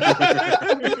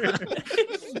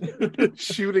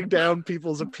 Shooting down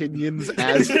people's opinions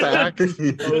as fact.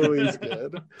 Always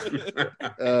good.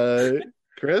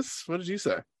 Chris, what did you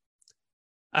say?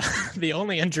 The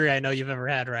only injury I know you've ever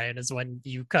had, Ryan, is when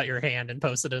you cut your hand and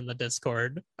posted it in the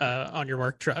Discord on your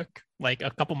work truck like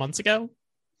a couple months ago.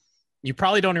 You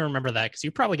probably don't even remember that because you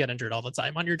probably get injured all the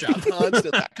time on your job.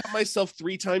 Constant. I cut myself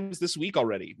 3 times this week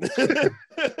already.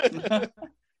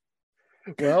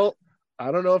 Well,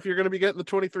 I don't know if you're going to be getting the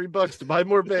 $23 to buy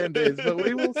more Band-Aids, but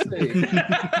we will see.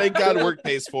 Thank God work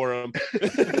pays for them.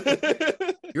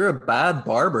 You're a bad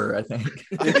barber, I think.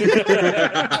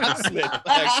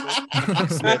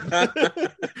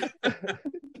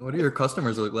 What do your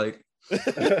customers look like?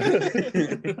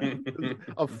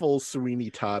 A full Sweeney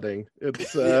Todding.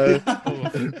 It's all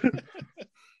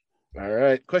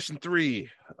right. Question 3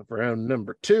 of round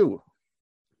number 2.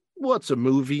 What's a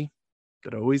movie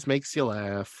that always makes you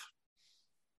laugh?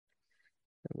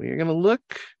 And we're gonna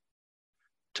look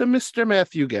to Mr.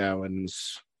 Matthew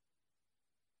Gowans.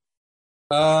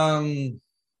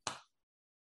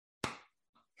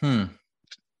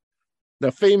 Now,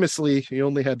 famously, he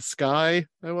only had Sky,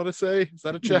 I want to say. Is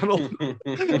that a channel?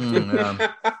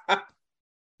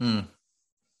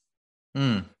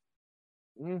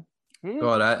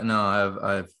 God,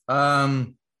 I've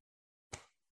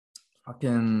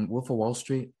fucking Wolf of Wall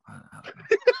Street.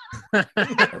 I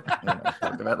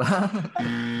talked about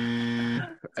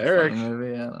that. Eric.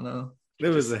 Movie, I don't know. It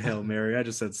was a Hail Mary. I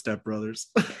just said Step Brothers.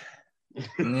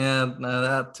 Yeah, no,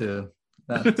 that too.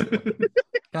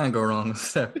 Can't go wrong with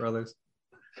Step Brothers.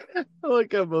 I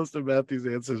like how most of Matthew's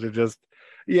answers are just,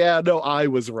 yeah, no, I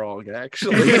was wrong,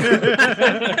 actually.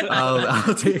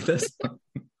 I'll take this one.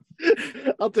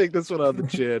 I'll take this one on the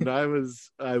chin. I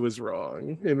was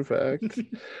wrong, in fact.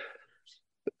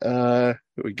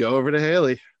 We go over to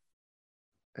Haley.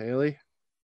 Haley?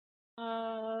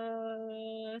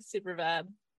 Super bad.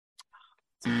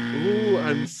 Ooh,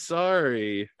 I'm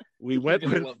sorry. We went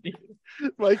with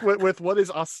Mike went with what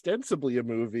is ostensibly a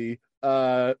movie.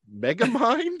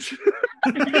 Megamind?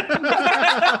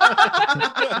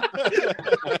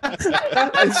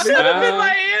 That should have been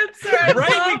my answer.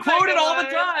 Right, we quote it all the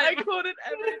time. I quoted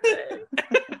everything.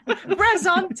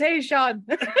 Presentation.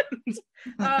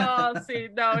 Oh, see,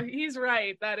 no, he's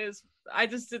right. That is, I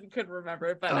just couldn't remember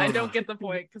it, but I don't get the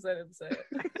point because I didn't say it.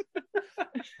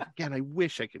 Again, I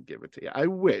wish I could give it to you. I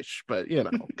wish, but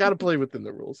gotta play within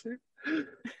the rules here.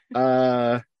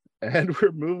 And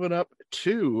we're moving up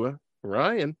to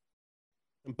Ryan.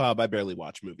 Bob, I barely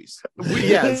watch movies.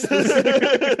 Yes.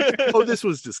 This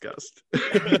was discussed.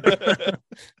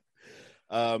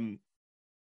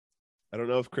 I don't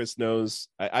know if Chris knows.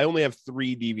 I only have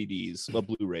 3 DVDs, well,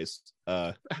 Blu-rays.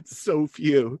 That's so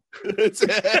few.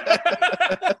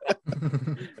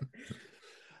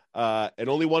 And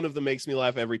only one of them makes me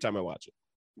laugh every time I watch it.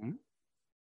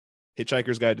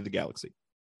 Hitchhiker's Guide to the Galaxy.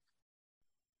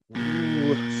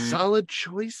 Ooh, solid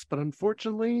choice, but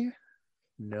unfortunately,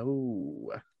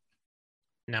 no.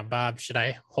 Now, Bob, should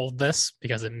I hold this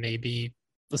because it may be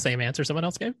the same answer someone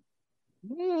else gave?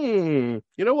 You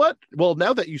know what? Well,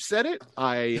 now that you said it,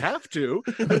 I have to.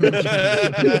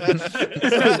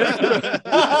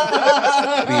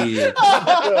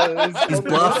 He's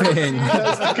bluffing.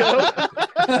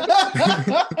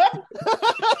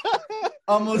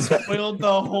 Almost spoiled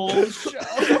the whole show.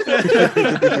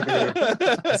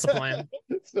 That's the plan.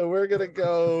 So we're gonna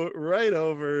go right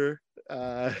over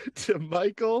to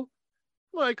Michael.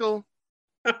 Michael,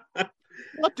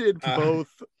 what did both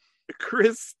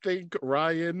Chris think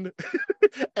Ryan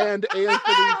and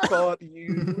Anthony thought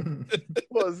you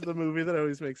was the movie that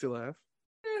always makes you laugh?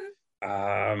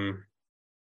 I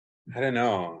don't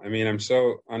know. I mean, I'm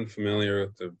so unfamiliar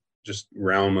with the just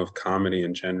realm of comedy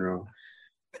in general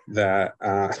that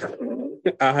That's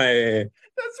what I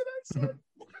said.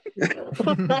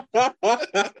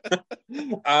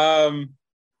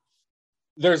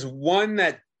 There's one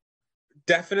that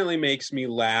definitely makes me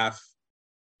laugh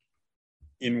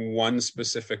in one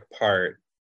specific part,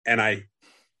 and I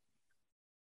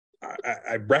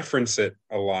reference it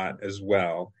a lot as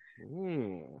well.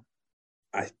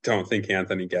 I don't think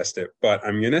Anthony guessed it, but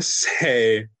I'm gonna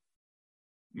say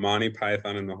Monty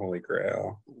Python and the Holy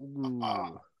Grail.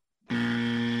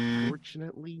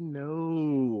 Unfortunately,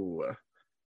 no.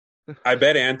 I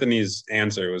bet Anthony's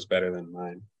answer was better than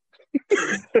mine.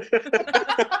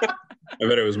 I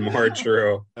bet it was more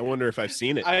true. I wonder if I've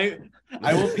seen it. I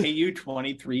will pay you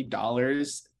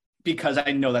 $23 because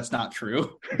I know that's not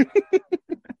true.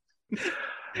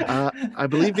 I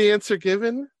believe the answer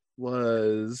given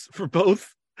was for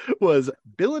both was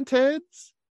Bill and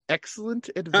Ted's Excellent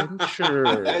Adventure.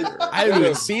 I haven't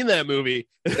even seen that movie.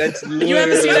 That's You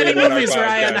haven't seen any literally what our movies,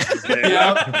 Ryan. podcast is named.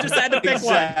 Yep. Just had to pick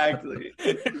Exactly.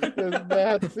 Does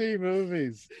not see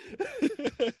movies.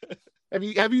 Have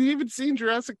you even seen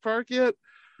Jurassic Park yet?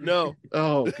 No.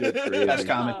 Oh, good gravy. Best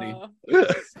comedy.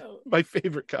 My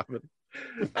favorite comedy.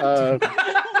 All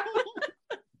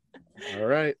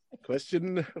right.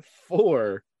 Question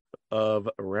 4 of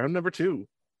round number 2.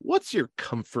 What's your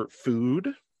comfort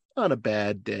food on a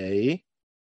bad day?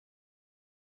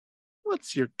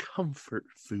 What's your comfort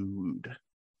food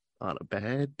on a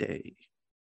bad day?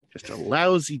 Just a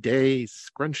lousy day,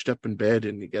 scrunched up in bed,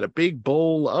 and you get a big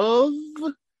bowl of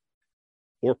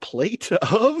or plate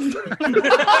of.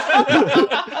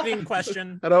 Being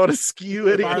question. I don't want to skew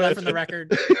any. Bar that from the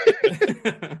record.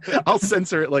 I'll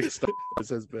censor it like Star Wars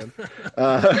has been.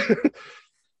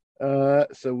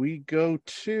 So we go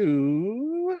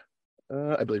to,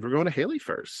 I believe we're going to Haley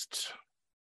first.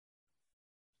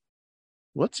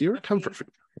 What's your comfort food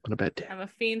on a bad day? I'm a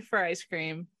fiend for ice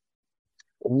cream.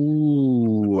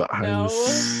 Ooh, I'm No.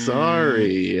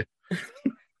 sorry.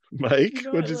 Mike,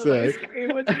 what'd you say? Ice cream,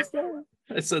 what'd you say?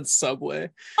 I said Subway.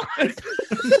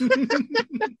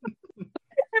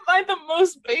 Am I the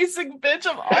most basic bitch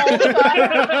of all time?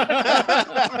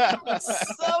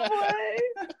 Subway.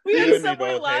 We You had and me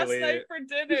Subway both, last Haley. night for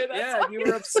dinner. That's Yeah, why you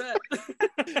were upset.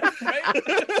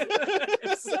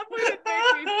 if Subway didn't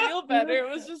make me feel better, it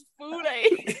was just food I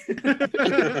ate.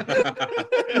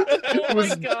 Oh It my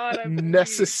was god, I'm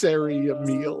necessary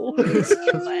meal.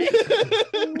 Subway.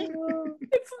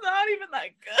 It's not even that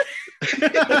good.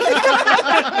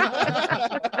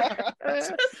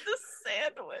 Just a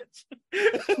sandwich.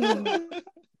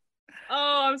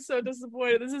 Oh, I'm so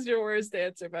disappointed. This is your worst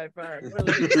answer by far.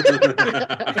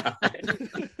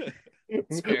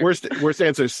 Worst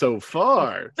answer so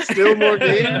far. Still more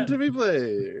game to be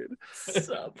played.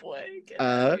 Subway. Get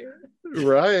out of here.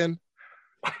 Ryan,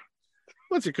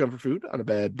 what's your comfort food on a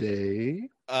bad day?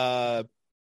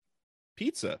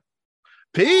 Pizza.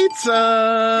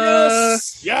 Pizza.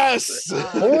 Yes.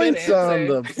 Points Good on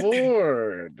answer. the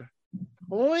board.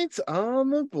 Points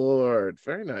on the board.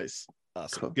 Very nice.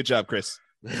 Awesome. Good job, Chris.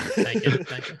 Thank you.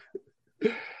 Thank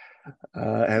you.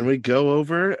 And we go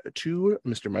over to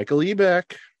Mr. Michael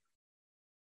Ebeck.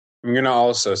 I'm gonna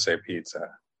also say pizza.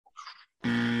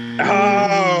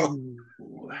 Oh,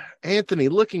 Anthony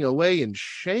looking away in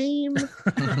shame.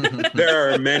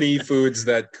 there are many foods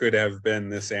that could have been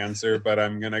this answer, but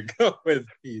I'm gonna go with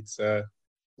pizza.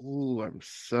 Ooh, I'm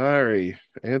sorry.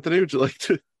 Anthony, would you like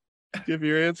to give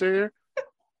your answer here?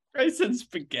 I said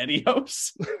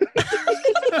SpaghettiOs.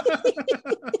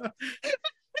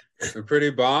 It's a pretty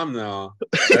bomb, though.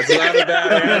 That's not a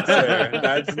bad answer.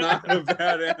 That's not a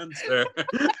bad answer.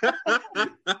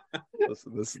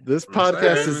 Listen, this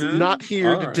podcast is not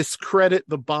here to Right. discredit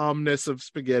the bombness of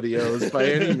SpaghettiOs by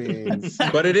any means.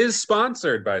 But it is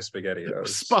sponsored by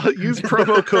SpaghettiOs. Use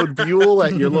promo code Buell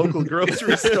at your local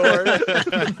grocery store.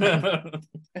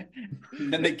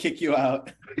 Then they kick you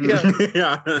out. Yeah.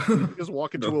 Yeah. You just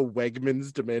walk into a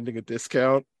Wegmans demanding a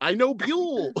discount. I know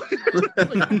Buell.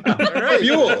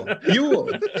 Buell.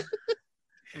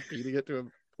 Repeating it to a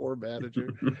poor manager.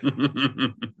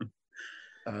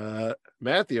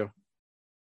 Matthew,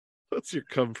 what's your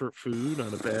comfort food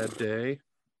on a bad day?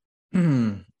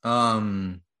 I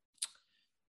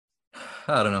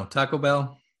don't know. Taco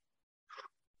Bell.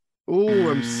 Oh,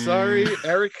 I'm sorry.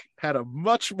 Eric had a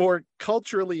much more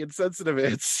culturally insensitive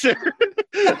answer.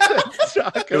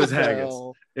 It was haggis.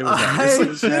 It was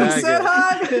haggis.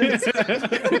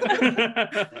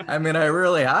 I mean, I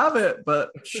really have it,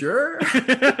 but sure.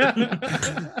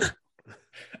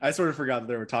 I sort of forgot that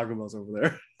there were Taco Bells over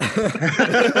there.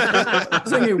 I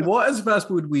was thinking, what is fast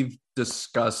food we've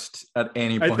discussed at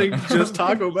any point? I think just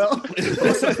Taco Bell.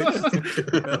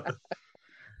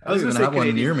 I was going to say have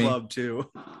one near Canadian me. Club too.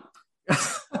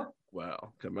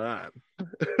 Wow, come on.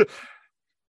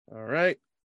 All right.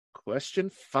 Question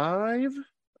 5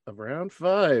 of round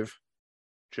 5.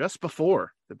 Just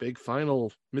before the big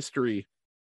final mystery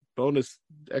bonus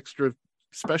extra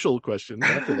special question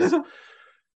after this.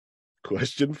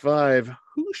 Question 5.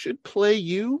 Who should play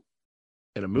you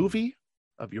in a movie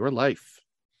of your life?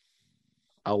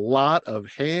 A lot of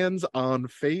hands-on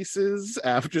faces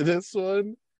after this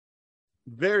one.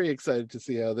 Very excited to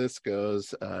see how this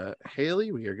goes.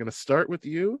 Haley, we are going to start with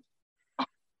you.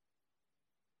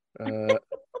 Oh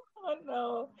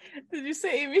no. Did you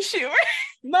say Amy Schumer?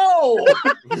 No.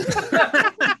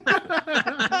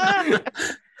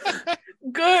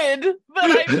 Good, but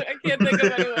I can't think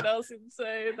of anyone else who'd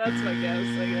say. That's my guess,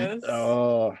 I guess.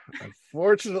 Oh,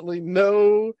 unfortunately,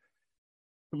 no.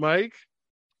 Mike?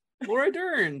 Laura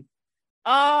Dern.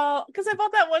 Oh, because I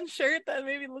bought that one shirt that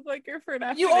made me look like her for an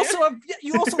afternoon.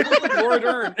 You also look like Laura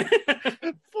Dern.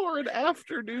 For an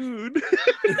afternoon.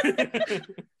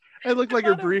 I looked like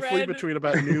her bought a briefly red- between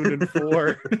about noon and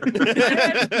 4.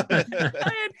 I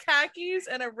had khakis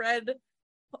and a red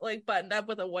like buttoned up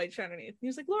with a white shirt underneath. He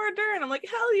was like, Laura Dern. I'm like,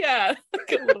 hell yeah.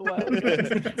 Like a little while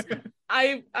ago.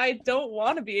 I don't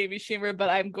want to be Amy Schumer, but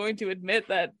I'm going to admit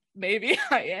that maybe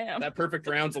I am. That perfect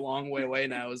round's a long way away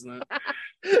now, isn't it?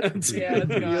 Yeah, it's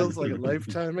gone. Feels like a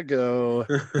lifetime ago.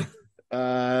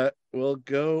 We'll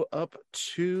go up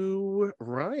to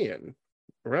Ryan.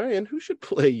 Ryan, who should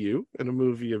play you in a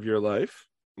movie of your life?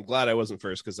 I'm glad I wasn't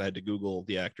first because I had to Google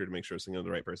the actor to make sure I was thinking of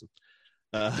the right person.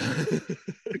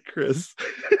 Chris.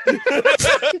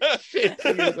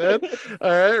 Shaking his head.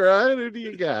 All right, Ryan, who do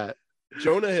you got?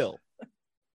 Jonah Hill.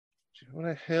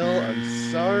 Jonah Hill,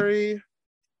 I'm sorry.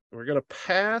 We're going to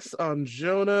pass on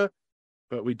Jonah,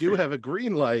 but we do have a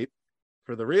green light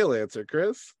for the real answer,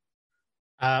 Chris.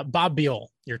 Bob Beal,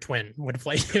 your twin, would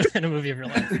play you in a movie of your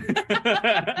life.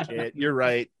 Yeah, you're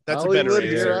right. That's Hollywood, a better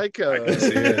here answer. I come. can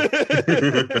see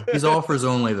it. He's offers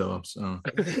only though, so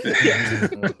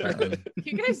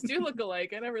You guys do look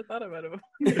alike. I never thought about it.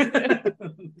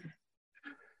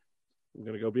 I'm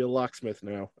going to go be a locksmith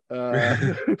now.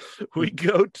 We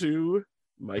go to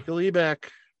Michael Ebeck.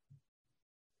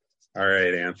 All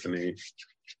right, Anthony.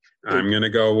 I'm going to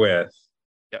go with,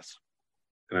 Yes.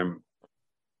 and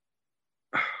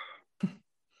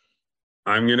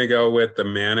I'm going to go with the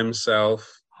man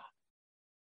himself,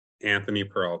 Anthony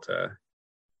Peralta.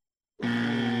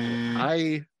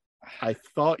 I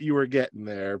thought you were getting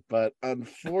there, but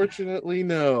unfortunately,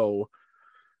 no.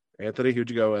 Anthony, who'd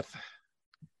you go with?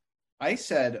 I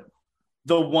said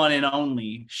the one and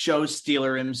only show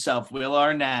stealer himself, Will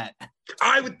Arnett.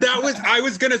 I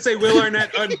was going to say Will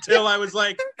Arnett until I was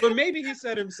like, but maybe he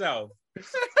said himself.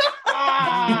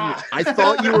 I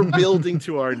thought you were building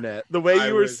to Arnett. The way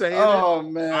you were saying Oh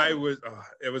man.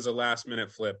 It was a last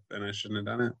minute flip and I shouldn't have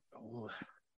done it. Oh,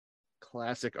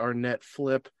 classic Arnett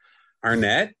flip.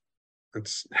 Arnett?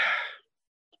 It's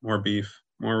more beef,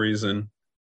 more reason.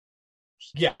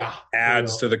 Yeah.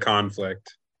 Adds to the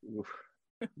conflict.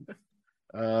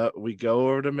 We go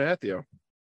over to Matthew.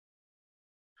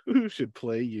 Who should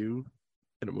play you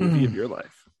in a movie of your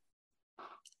life.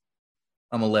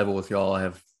 I'm a level with y'all. I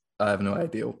have no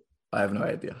idea. I have no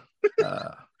idea.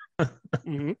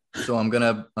 So I'm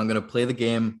gonna play the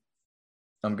game.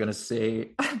 I'm gonna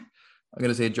say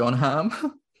John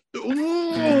Hamm.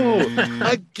 Ooh,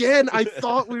 again, I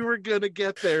thought we were gonna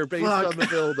get there based on the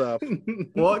build-up.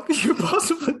 What could you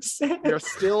possibly say? You're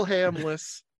still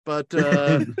hamless, but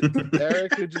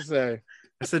Eric, who'd you say?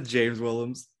 I said James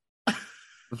Willems.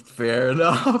 Fair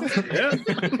enough.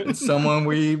 Yeah. Someone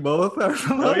we both are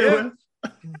familiar with.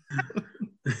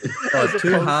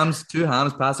 Two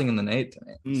hams passing in the night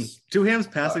tonight. 2 hams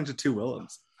passing to 2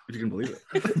 Willems, if you can believe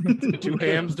it. 2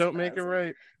 hams don't make it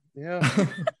right.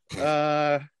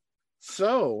 Yeah.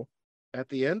 So at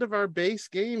the end of our base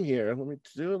game here, let me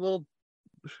do a little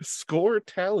score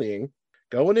tallying.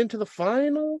 Going into the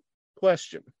final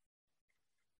question.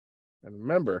 And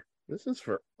remember, this is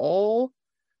for all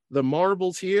the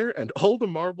marbles here, and all the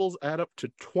marbles add up to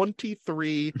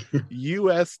 $23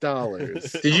 US.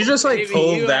 Did you just like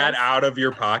pull that out of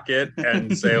your pocket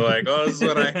and say like, "Oh, this is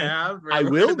what I have"? I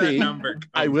will be.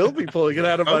 I will be pulling it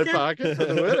out of my pocket for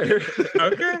the winner.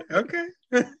 Okay.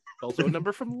 Also a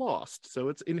number from Lost, so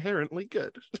it's inherently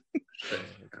good.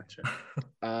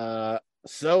 Gotcha.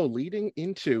 So leading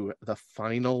into the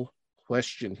final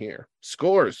question here,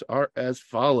 scores are as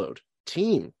followed.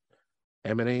 Team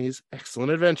M&A's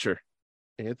Excellent Adventure,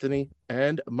 Anthony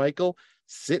and Michael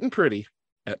sitting pretty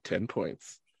at 10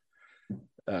 points.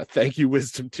 Thank you,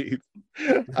 Wisdom Teeth.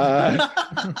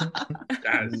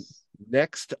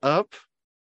 Next up,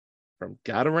 from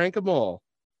Gotta Rank 'Em All,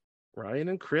 Ryan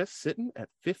and Chris sitting at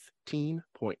 15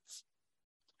 points.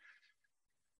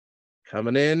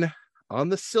 Coming in on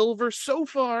the silver so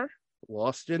far,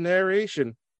 Lost in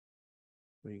Narration.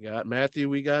 We got Matthew,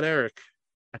 we got Eric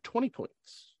at 20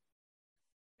 points.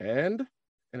 And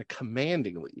in a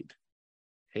commanding lead,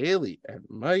 Haley and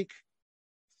Mike,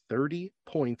 30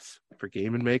 points for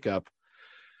Game and Makeup.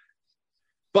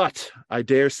 But I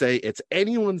dare say it's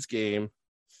anyone's game.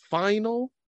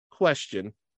 Final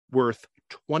question worth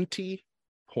 20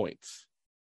 points.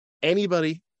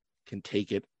 Anybody can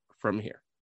take it from here.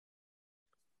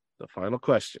 The final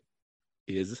question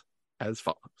is as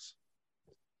follows.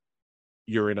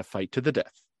 You're in a fight to the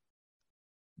death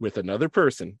with another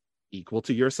person equal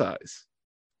to your size.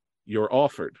 You're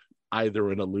offered either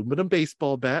an aluminum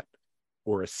baseball bat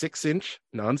or a 6-inch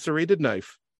non-serrated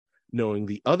knife, knowing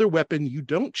the other weapon you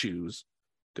don't choose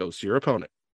goes to your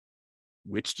opponent.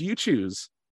 Which do you choose,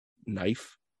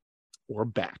 knife or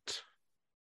bat?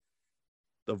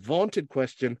 The vaunted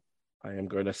question, I am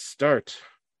going to start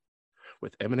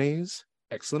with M&A's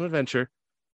Excellent Adventure.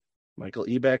 Michael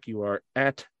Ebeck, you are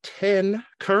at 10.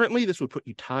 Currently, this would put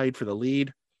you tied for the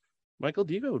lead. Michael,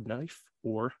 do you go knife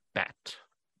or bat?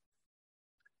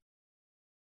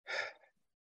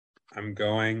 I'm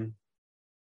going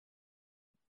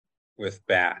with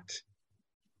bat.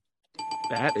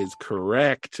 That is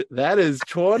correct. That is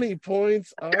 20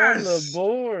 points on the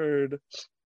board.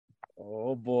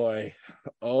 Oh boy.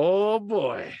 Oh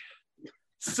boy.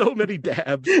 So many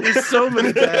dabs. There's so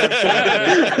many dabs.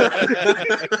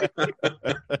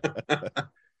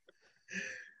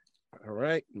 All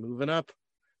right, moving up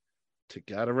to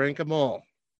Gotta Rank 'Em All.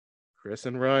 Chris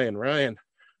and Ryan. Ryan,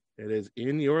 it is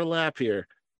in your lap here.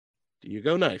 Do you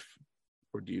go knife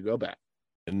or do you go bat?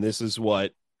 And this is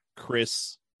what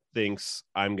Chris thinks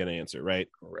I'm going to answer, right?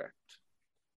 Correct.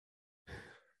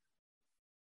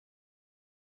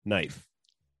 Knife.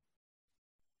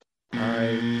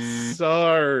 I'm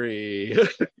sorry.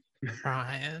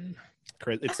 Ryan.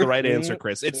 Chris, it's the right answer,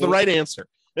 Chris. It's the right answer.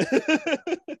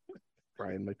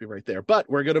 Brian might be right there, but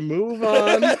we're going to move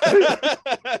on.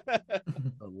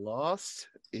 Lost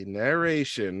in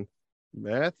Narration.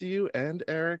 Matthew and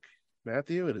Eric.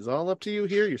 Matthew, it is all up to you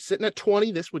here. You're sitting at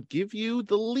 20. This would give you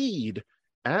the lead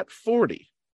at 40.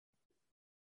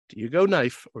 Do you go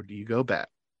knife or do you go bat?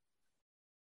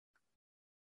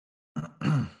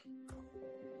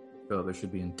 Oh, there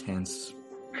should be intense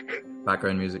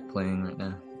background music playing right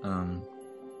now.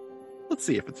 Let's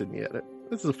see if it's in the edit.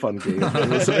 This is a fun game. I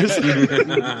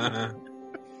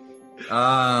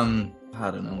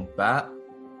don't know. Bat.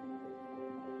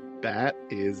 Bat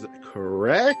is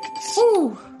correct.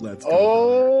 Woo! Let's go.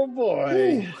 Oh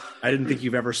boy. Woo. I didn't think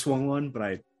you've ever swung one, but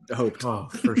I hoped. Oh,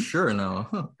 for sure,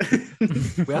 no.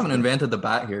 We haven't invented the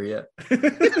bat here yet.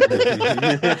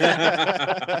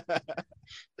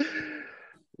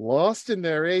 Lost in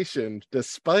Narration,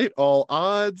 despite all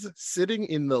odds, sitting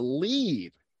in the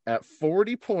lead at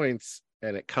 40 points,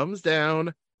 and it comes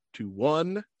down to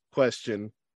one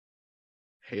question.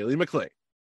 Haley McLean,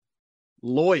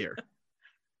 lawyer.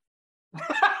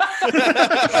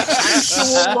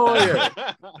 Actual lawyer.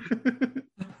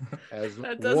 Has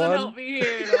That doesn't help me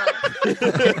here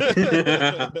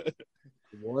at all.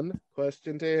 one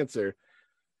question to answer.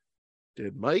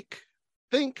 Did Mike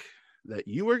think that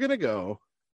you were going to go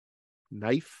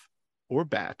knife or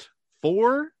bat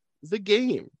for the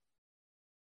game?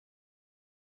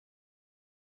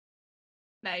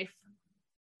 Knife.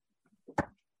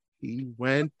 He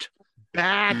went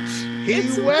bat. He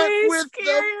It's went way with scarier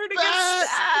the to get bat.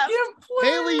 stabbed.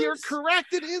 Haley, you're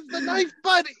correct. It is the knife,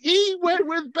 but he went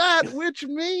with bat, which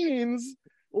means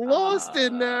lost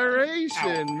in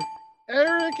narration.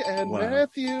 Eric and Wow.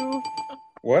 Matthew,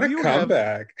 What a You have-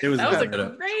 comeback. It was That was bad.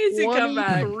 a crazy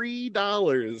comeback.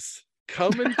 $23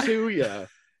 coming to you.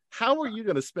 How are you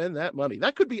going to spend that money?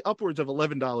 That could be upwards of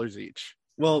 $11 each.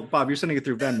 Well, Bob, you're sending it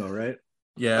through Venmo, right?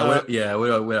 Yeah,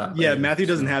 Yeah, Matthew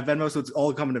doesn't have Venmo, so it's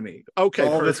all coming to me. Okay,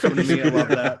 All of it's coming to me. I love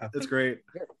that. That's great.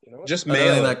 You know what? Just I don't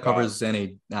mail think it, that covers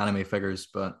any anime figures,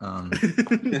 but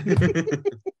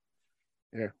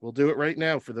Yeah, we'll do it right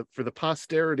now for the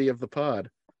posterity of the pod.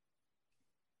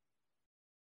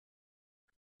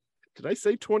 Did I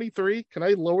say 23? Can I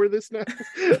lower this now?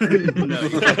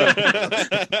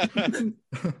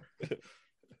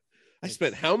 I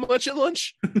spent how much at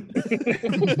lunch?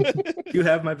 You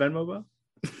have my Venmo, Bob?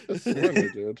 That's the one I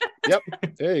did. Yep,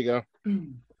 there you go.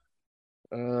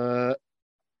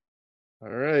 All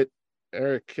right,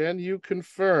 Eric, can you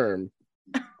confirm?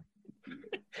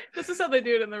 This is how they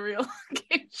do it in the real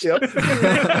game show. Yep.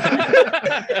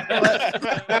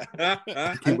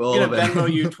 I'm all gonna of it.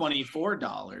 Venmo you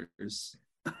 $24.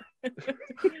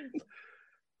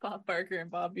 Bob Barker and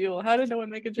Bob Buell. How did no one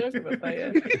make a joke about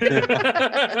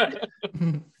that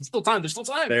yet? Still time. There's still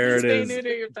time. There it Stay is. new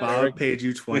to your Bob paid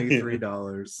you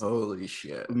 $23. holy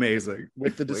shit. Amazing.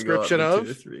 With the We got description me of? 2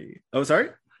 to 3. Oh, sorry?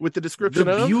 With the The description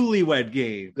of? Bewlywed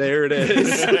game. There it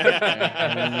is.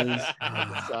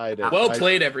 Well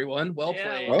played, everyone. Well Yeah,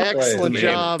 played. well Excellent played.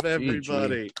 job, GG.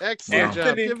 everybody. Excellent job.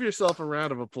 Anthony. Give yourself a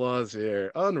round of applause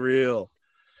here. Unreal.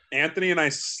 Anthony and I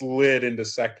slid into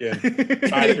second,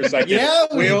 tied for second. Yeah,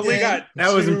 we we only did. got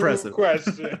That was 2 impressive.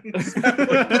 questions.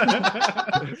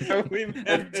 We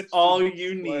managed That's all to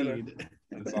you split it. need.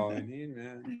 That's all I need,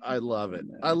 man. I love it.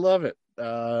 I love it.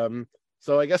 So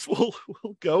I guess we'll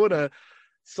go in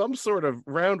some sort of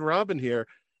round robin here.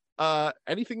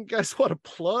 Anything you guys want to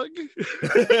plug?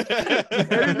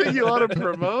 Anything you want to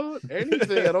promote?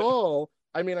 Anything at all?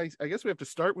 I mean, I guess we have to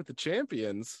start with the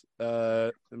champions.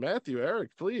 Matthew, Eric,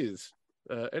 please.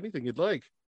 Anything you'd like.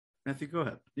 Matthew, go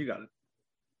ahead. You got it.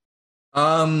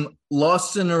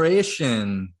 Lost in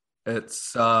Narration.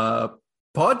 It's a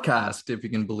podcast, if you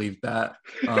can believe that.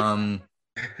 Me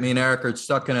and Eric are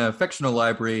stuck in a fictional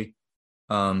library.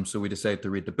 So we decided to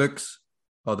read the books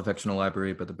of the fictional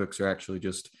library, but the books are actually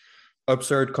just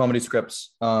absurd comedy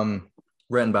scripts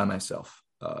written by myself.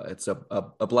 It's a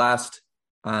blast.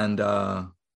 And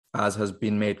as has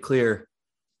been made clear,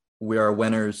 we are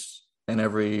winners in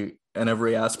every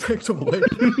aspect of life.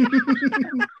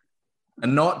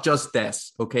 And not just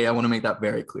this, okay? I want to make that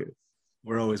very clear.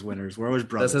 We're always winners. We're always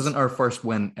brothers. This isn't our first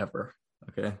win ever,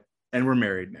 okay? And we're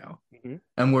married now.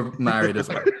 And we're married as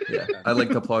well. Yeah, I'd like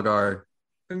to plug our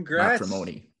Congrats.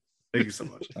 matrimony. Thank you so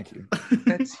much. Thank you.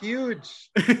 That's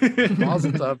huge.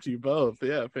 Mazel tov to you both.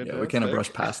 Yeah, fantastic. Yeah, we kind of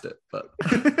brushed past it, but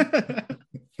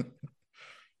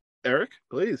Eric,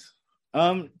 please.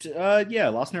 Yeah,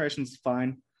 Lost Narration's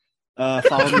fine.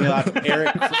 Follow me on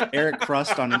Eric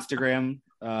Crust on Instagram.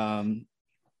 I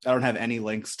don't have any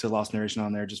links to Lost Narration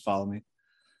on there. Just follow me.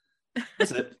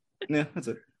 That's it. Yeah, that's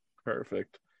it.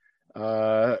 Perfect.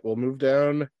 We'll move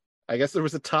down. I guess there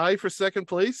was a tie for second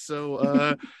place.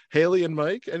 So Haley and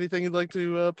Mike, anything you'd like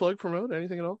to plug, promote?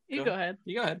 Anything at all? You go ahead.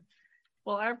 You go ahead.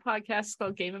 Well, our podcast is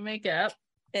called Game and Make Up.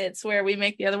 It's where we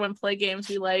make the other one play games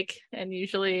we like, and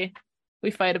usually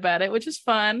we fight about it, which is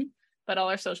fun. But all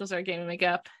our socials are Game and Make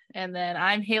Up. And then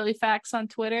I'm Haley Fax on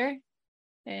Twitter.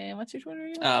 And what's your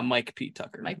Twitter? Mike P.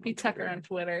 Tucker. Mike P. Tucker on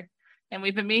Twitter. And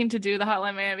we've been meaning to do the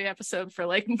Hotline Miami episode for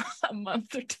like a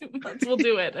month or 2 months. We'll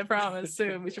do it. I promise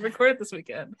soon. We should record it this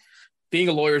weekend. Being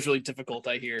a lawyer is really difficult,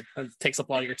 I hear. It takes up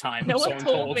a lot of your time. No so one I'm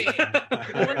told me.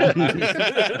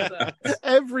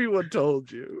 Everyone told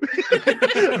you.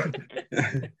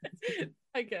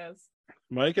 I guess.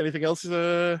 Mike, anything else?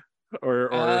 Or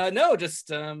No, just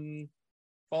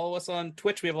follow us on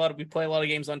Twitch. We play a lot of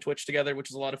games on Twitch together, which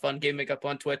is a lot of fun. Game Makeup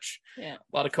on Twitch. Yeah.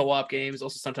 A lot of co-op games.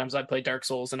 Also, sometimes I play Dark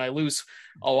Souls and I lose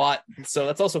a lot, so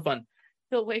that's also fun.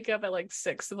 He'll wake up at like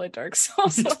 6 to play Dark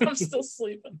Souls while I'm still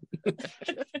sleeping.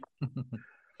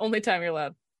 Only time you're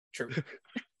allowed. True.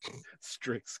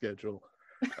 strict schedule.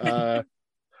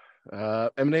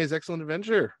 M&A's Excellent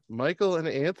Adventure. Michael and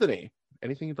Anthony,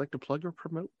 anything you'd like to plug or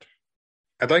promote?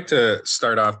 I'd like to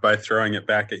start off by throwing it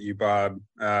back at you, Bob,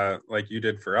 like you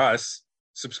did for us.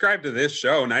 Subscribe to this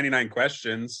show, 99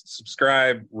 Questions.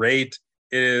 Subscribe, rate.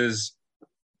 It is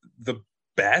the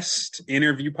best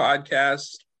interview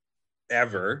podcast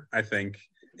ever, I think,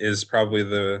 is probably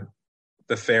the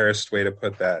fairest way to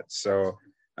put that. So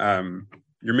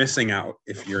you're missing out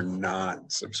if you're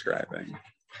not subscribing.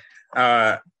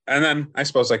 And then I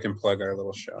suppose I can plug our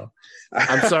little show.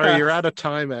 I'm sorry, you're out of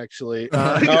time, actually.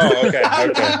 Okay.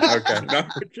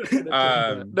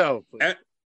 No, please.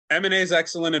 M&A's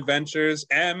Excellent Adventures,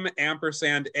 M&A'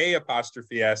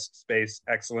 space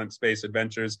Excellent Space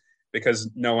Adventures, because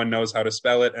no one knows how to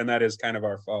spell it, and that is kind of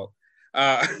our fault.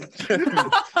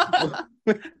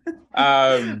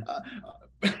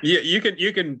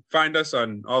 You can find us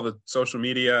on all the social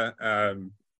media,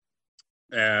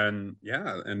 and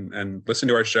listen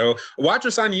to our show. Watch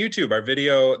us on YouTube. Our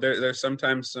video, there's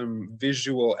sometimes some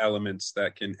visual elements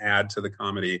that can add to the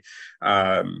comedy.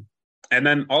 And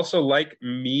then also like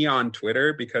me on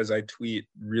Twitter, because I tweet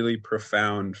really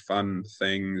profound, fun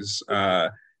things.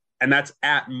 And that's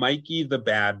at Mikey the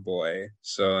Bad Boy.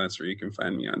 So that's where you can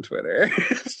find me on Twitter.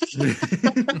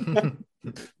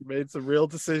 Made some real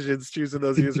decisions choosing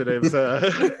those usernames.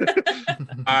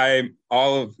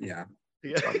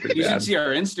 You should see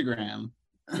our Instagram.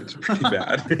 It's pretty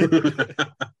bad.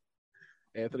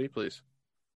 Anthony, please.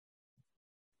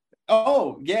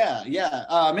 Oh,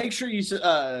 yeah. Make sure you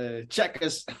check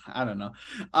us. I don't know.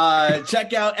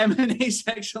 Check out M&A's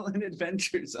Excellent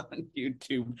Adventures on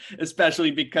YouTube,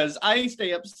 especially because I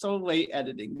stay up so late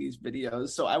editing these videos.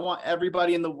 So I want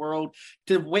everybody in the world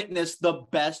to witness the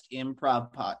best improv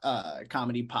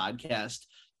comedy podcast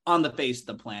on the face of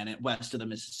the planet west of the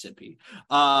Mississippi.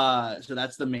 So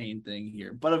that's the main thing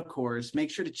here. But of course, make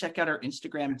sure to check out our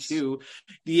Instagram too.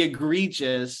 The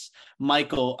egregious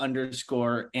Michael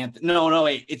 _ Anthony. No,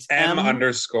 wait. It's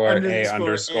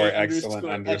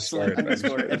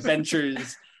M_A_excellent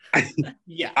adventures.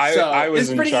 Yeah. I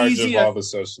was in charge of all the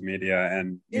social media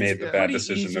and made the bad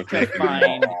decision of making them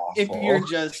awful. If you're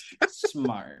just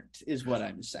smart, is what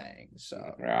I'm saying.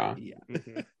 So yeah.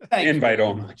 Invite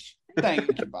only. Much.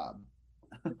 Thank you, Bob.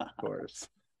 Of course.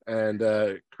 And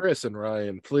Chris and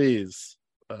Ryan, please,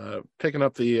 picking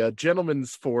up the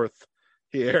gentleman's fourth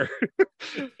here.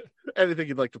 Anything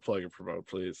you'd like to plug or promote,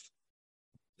 please?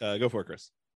 Go for it,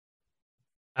 Chris.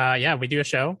 We do a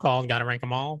show called Gotta Rank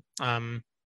 'Em All.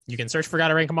 You can search for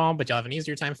Gotta Rank 'Em All, but you'll have an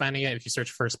easier time finding it if you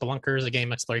search for Spelunkers, a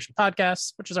game exploration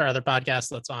podcast, which is our other podcast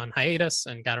that's on hiatus,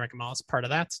 and Gotta Rank 'Em All is part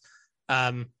of that.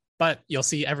 But you'll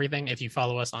see everything if you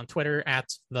follow us on Twitter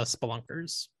at the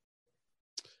Spelunkers.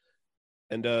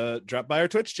 And drop by our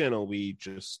Twitch channel. We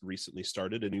just recently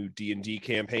started a new D&D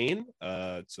campaign.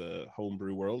 It's a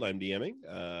homebrew world I'm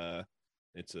DMing.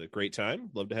 It's a great time.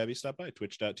 Love to have you stop by.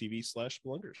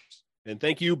 Twitch.tv/Spelunkers. And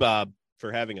thank you, Bob,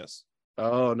 for having us.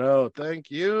 Oh, no, thank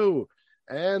you.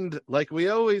 And like we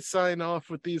always sign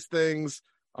off with these things,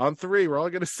 on 3, we're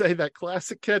all going to say that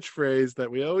classic catchphrase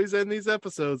that we always end these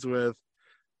episodes with.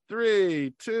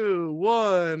 3, 2,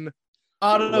 1.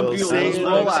 Story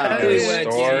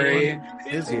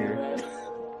is here.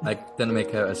 I didn't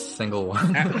make a single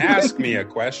one. Ask me a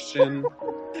question.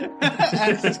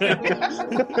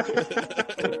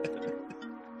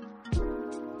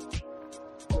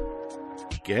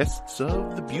 Guests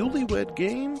of the Bewlywed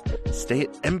Game stay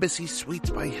at Embassy Suites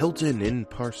by Hilton in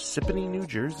Parsippany, New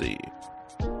Jersey.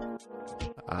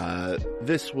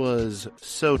 This was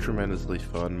so tremendously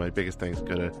fun. My biggest thanks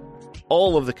go to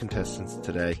all of the contestants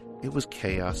today. It was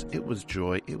chaos, it was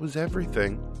joy, it was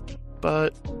everything.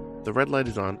 But the red light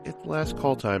is on. It's last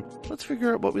call time. Let's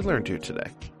figure out what we learned here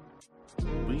today.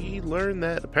 We learned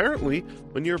that apparently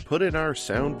when you're put in our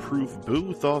soundproof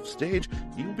booth off stage,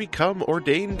 you become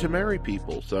ordained to marry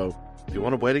people. So if you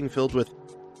want a wedding filled with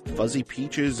fuzzy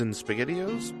peaches and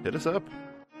SpaghettiOs, hit us up.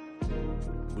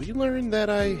 We learned that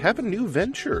I have a new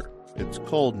venture. It's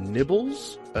called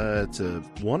Nibbles. It's a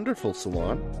wonderful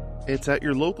salon. It's at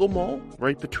your local mall,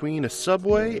 right between a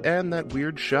Subway and that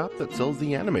weird shop that sells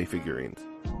the anime figurines.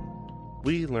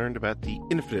 We learned about the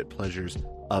infinite pleasures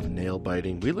of nail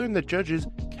biting. We learned that judges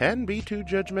can be too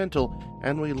judgmental,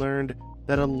 and we learned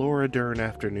that a Laura Dern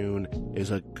afternoon is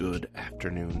a good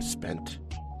afternoon spent.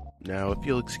 Now, if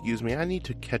you'll excuse me, I need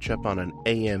to catch up on an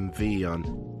AMV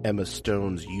on Emma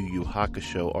Stone's Yu Yu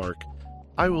Hakusho arc.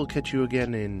 I will catch you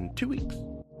again in 2 weeks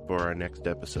for our next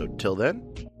episode. Till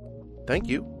then, thank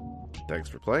you, thanks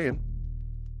for playing,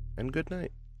 and good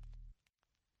night.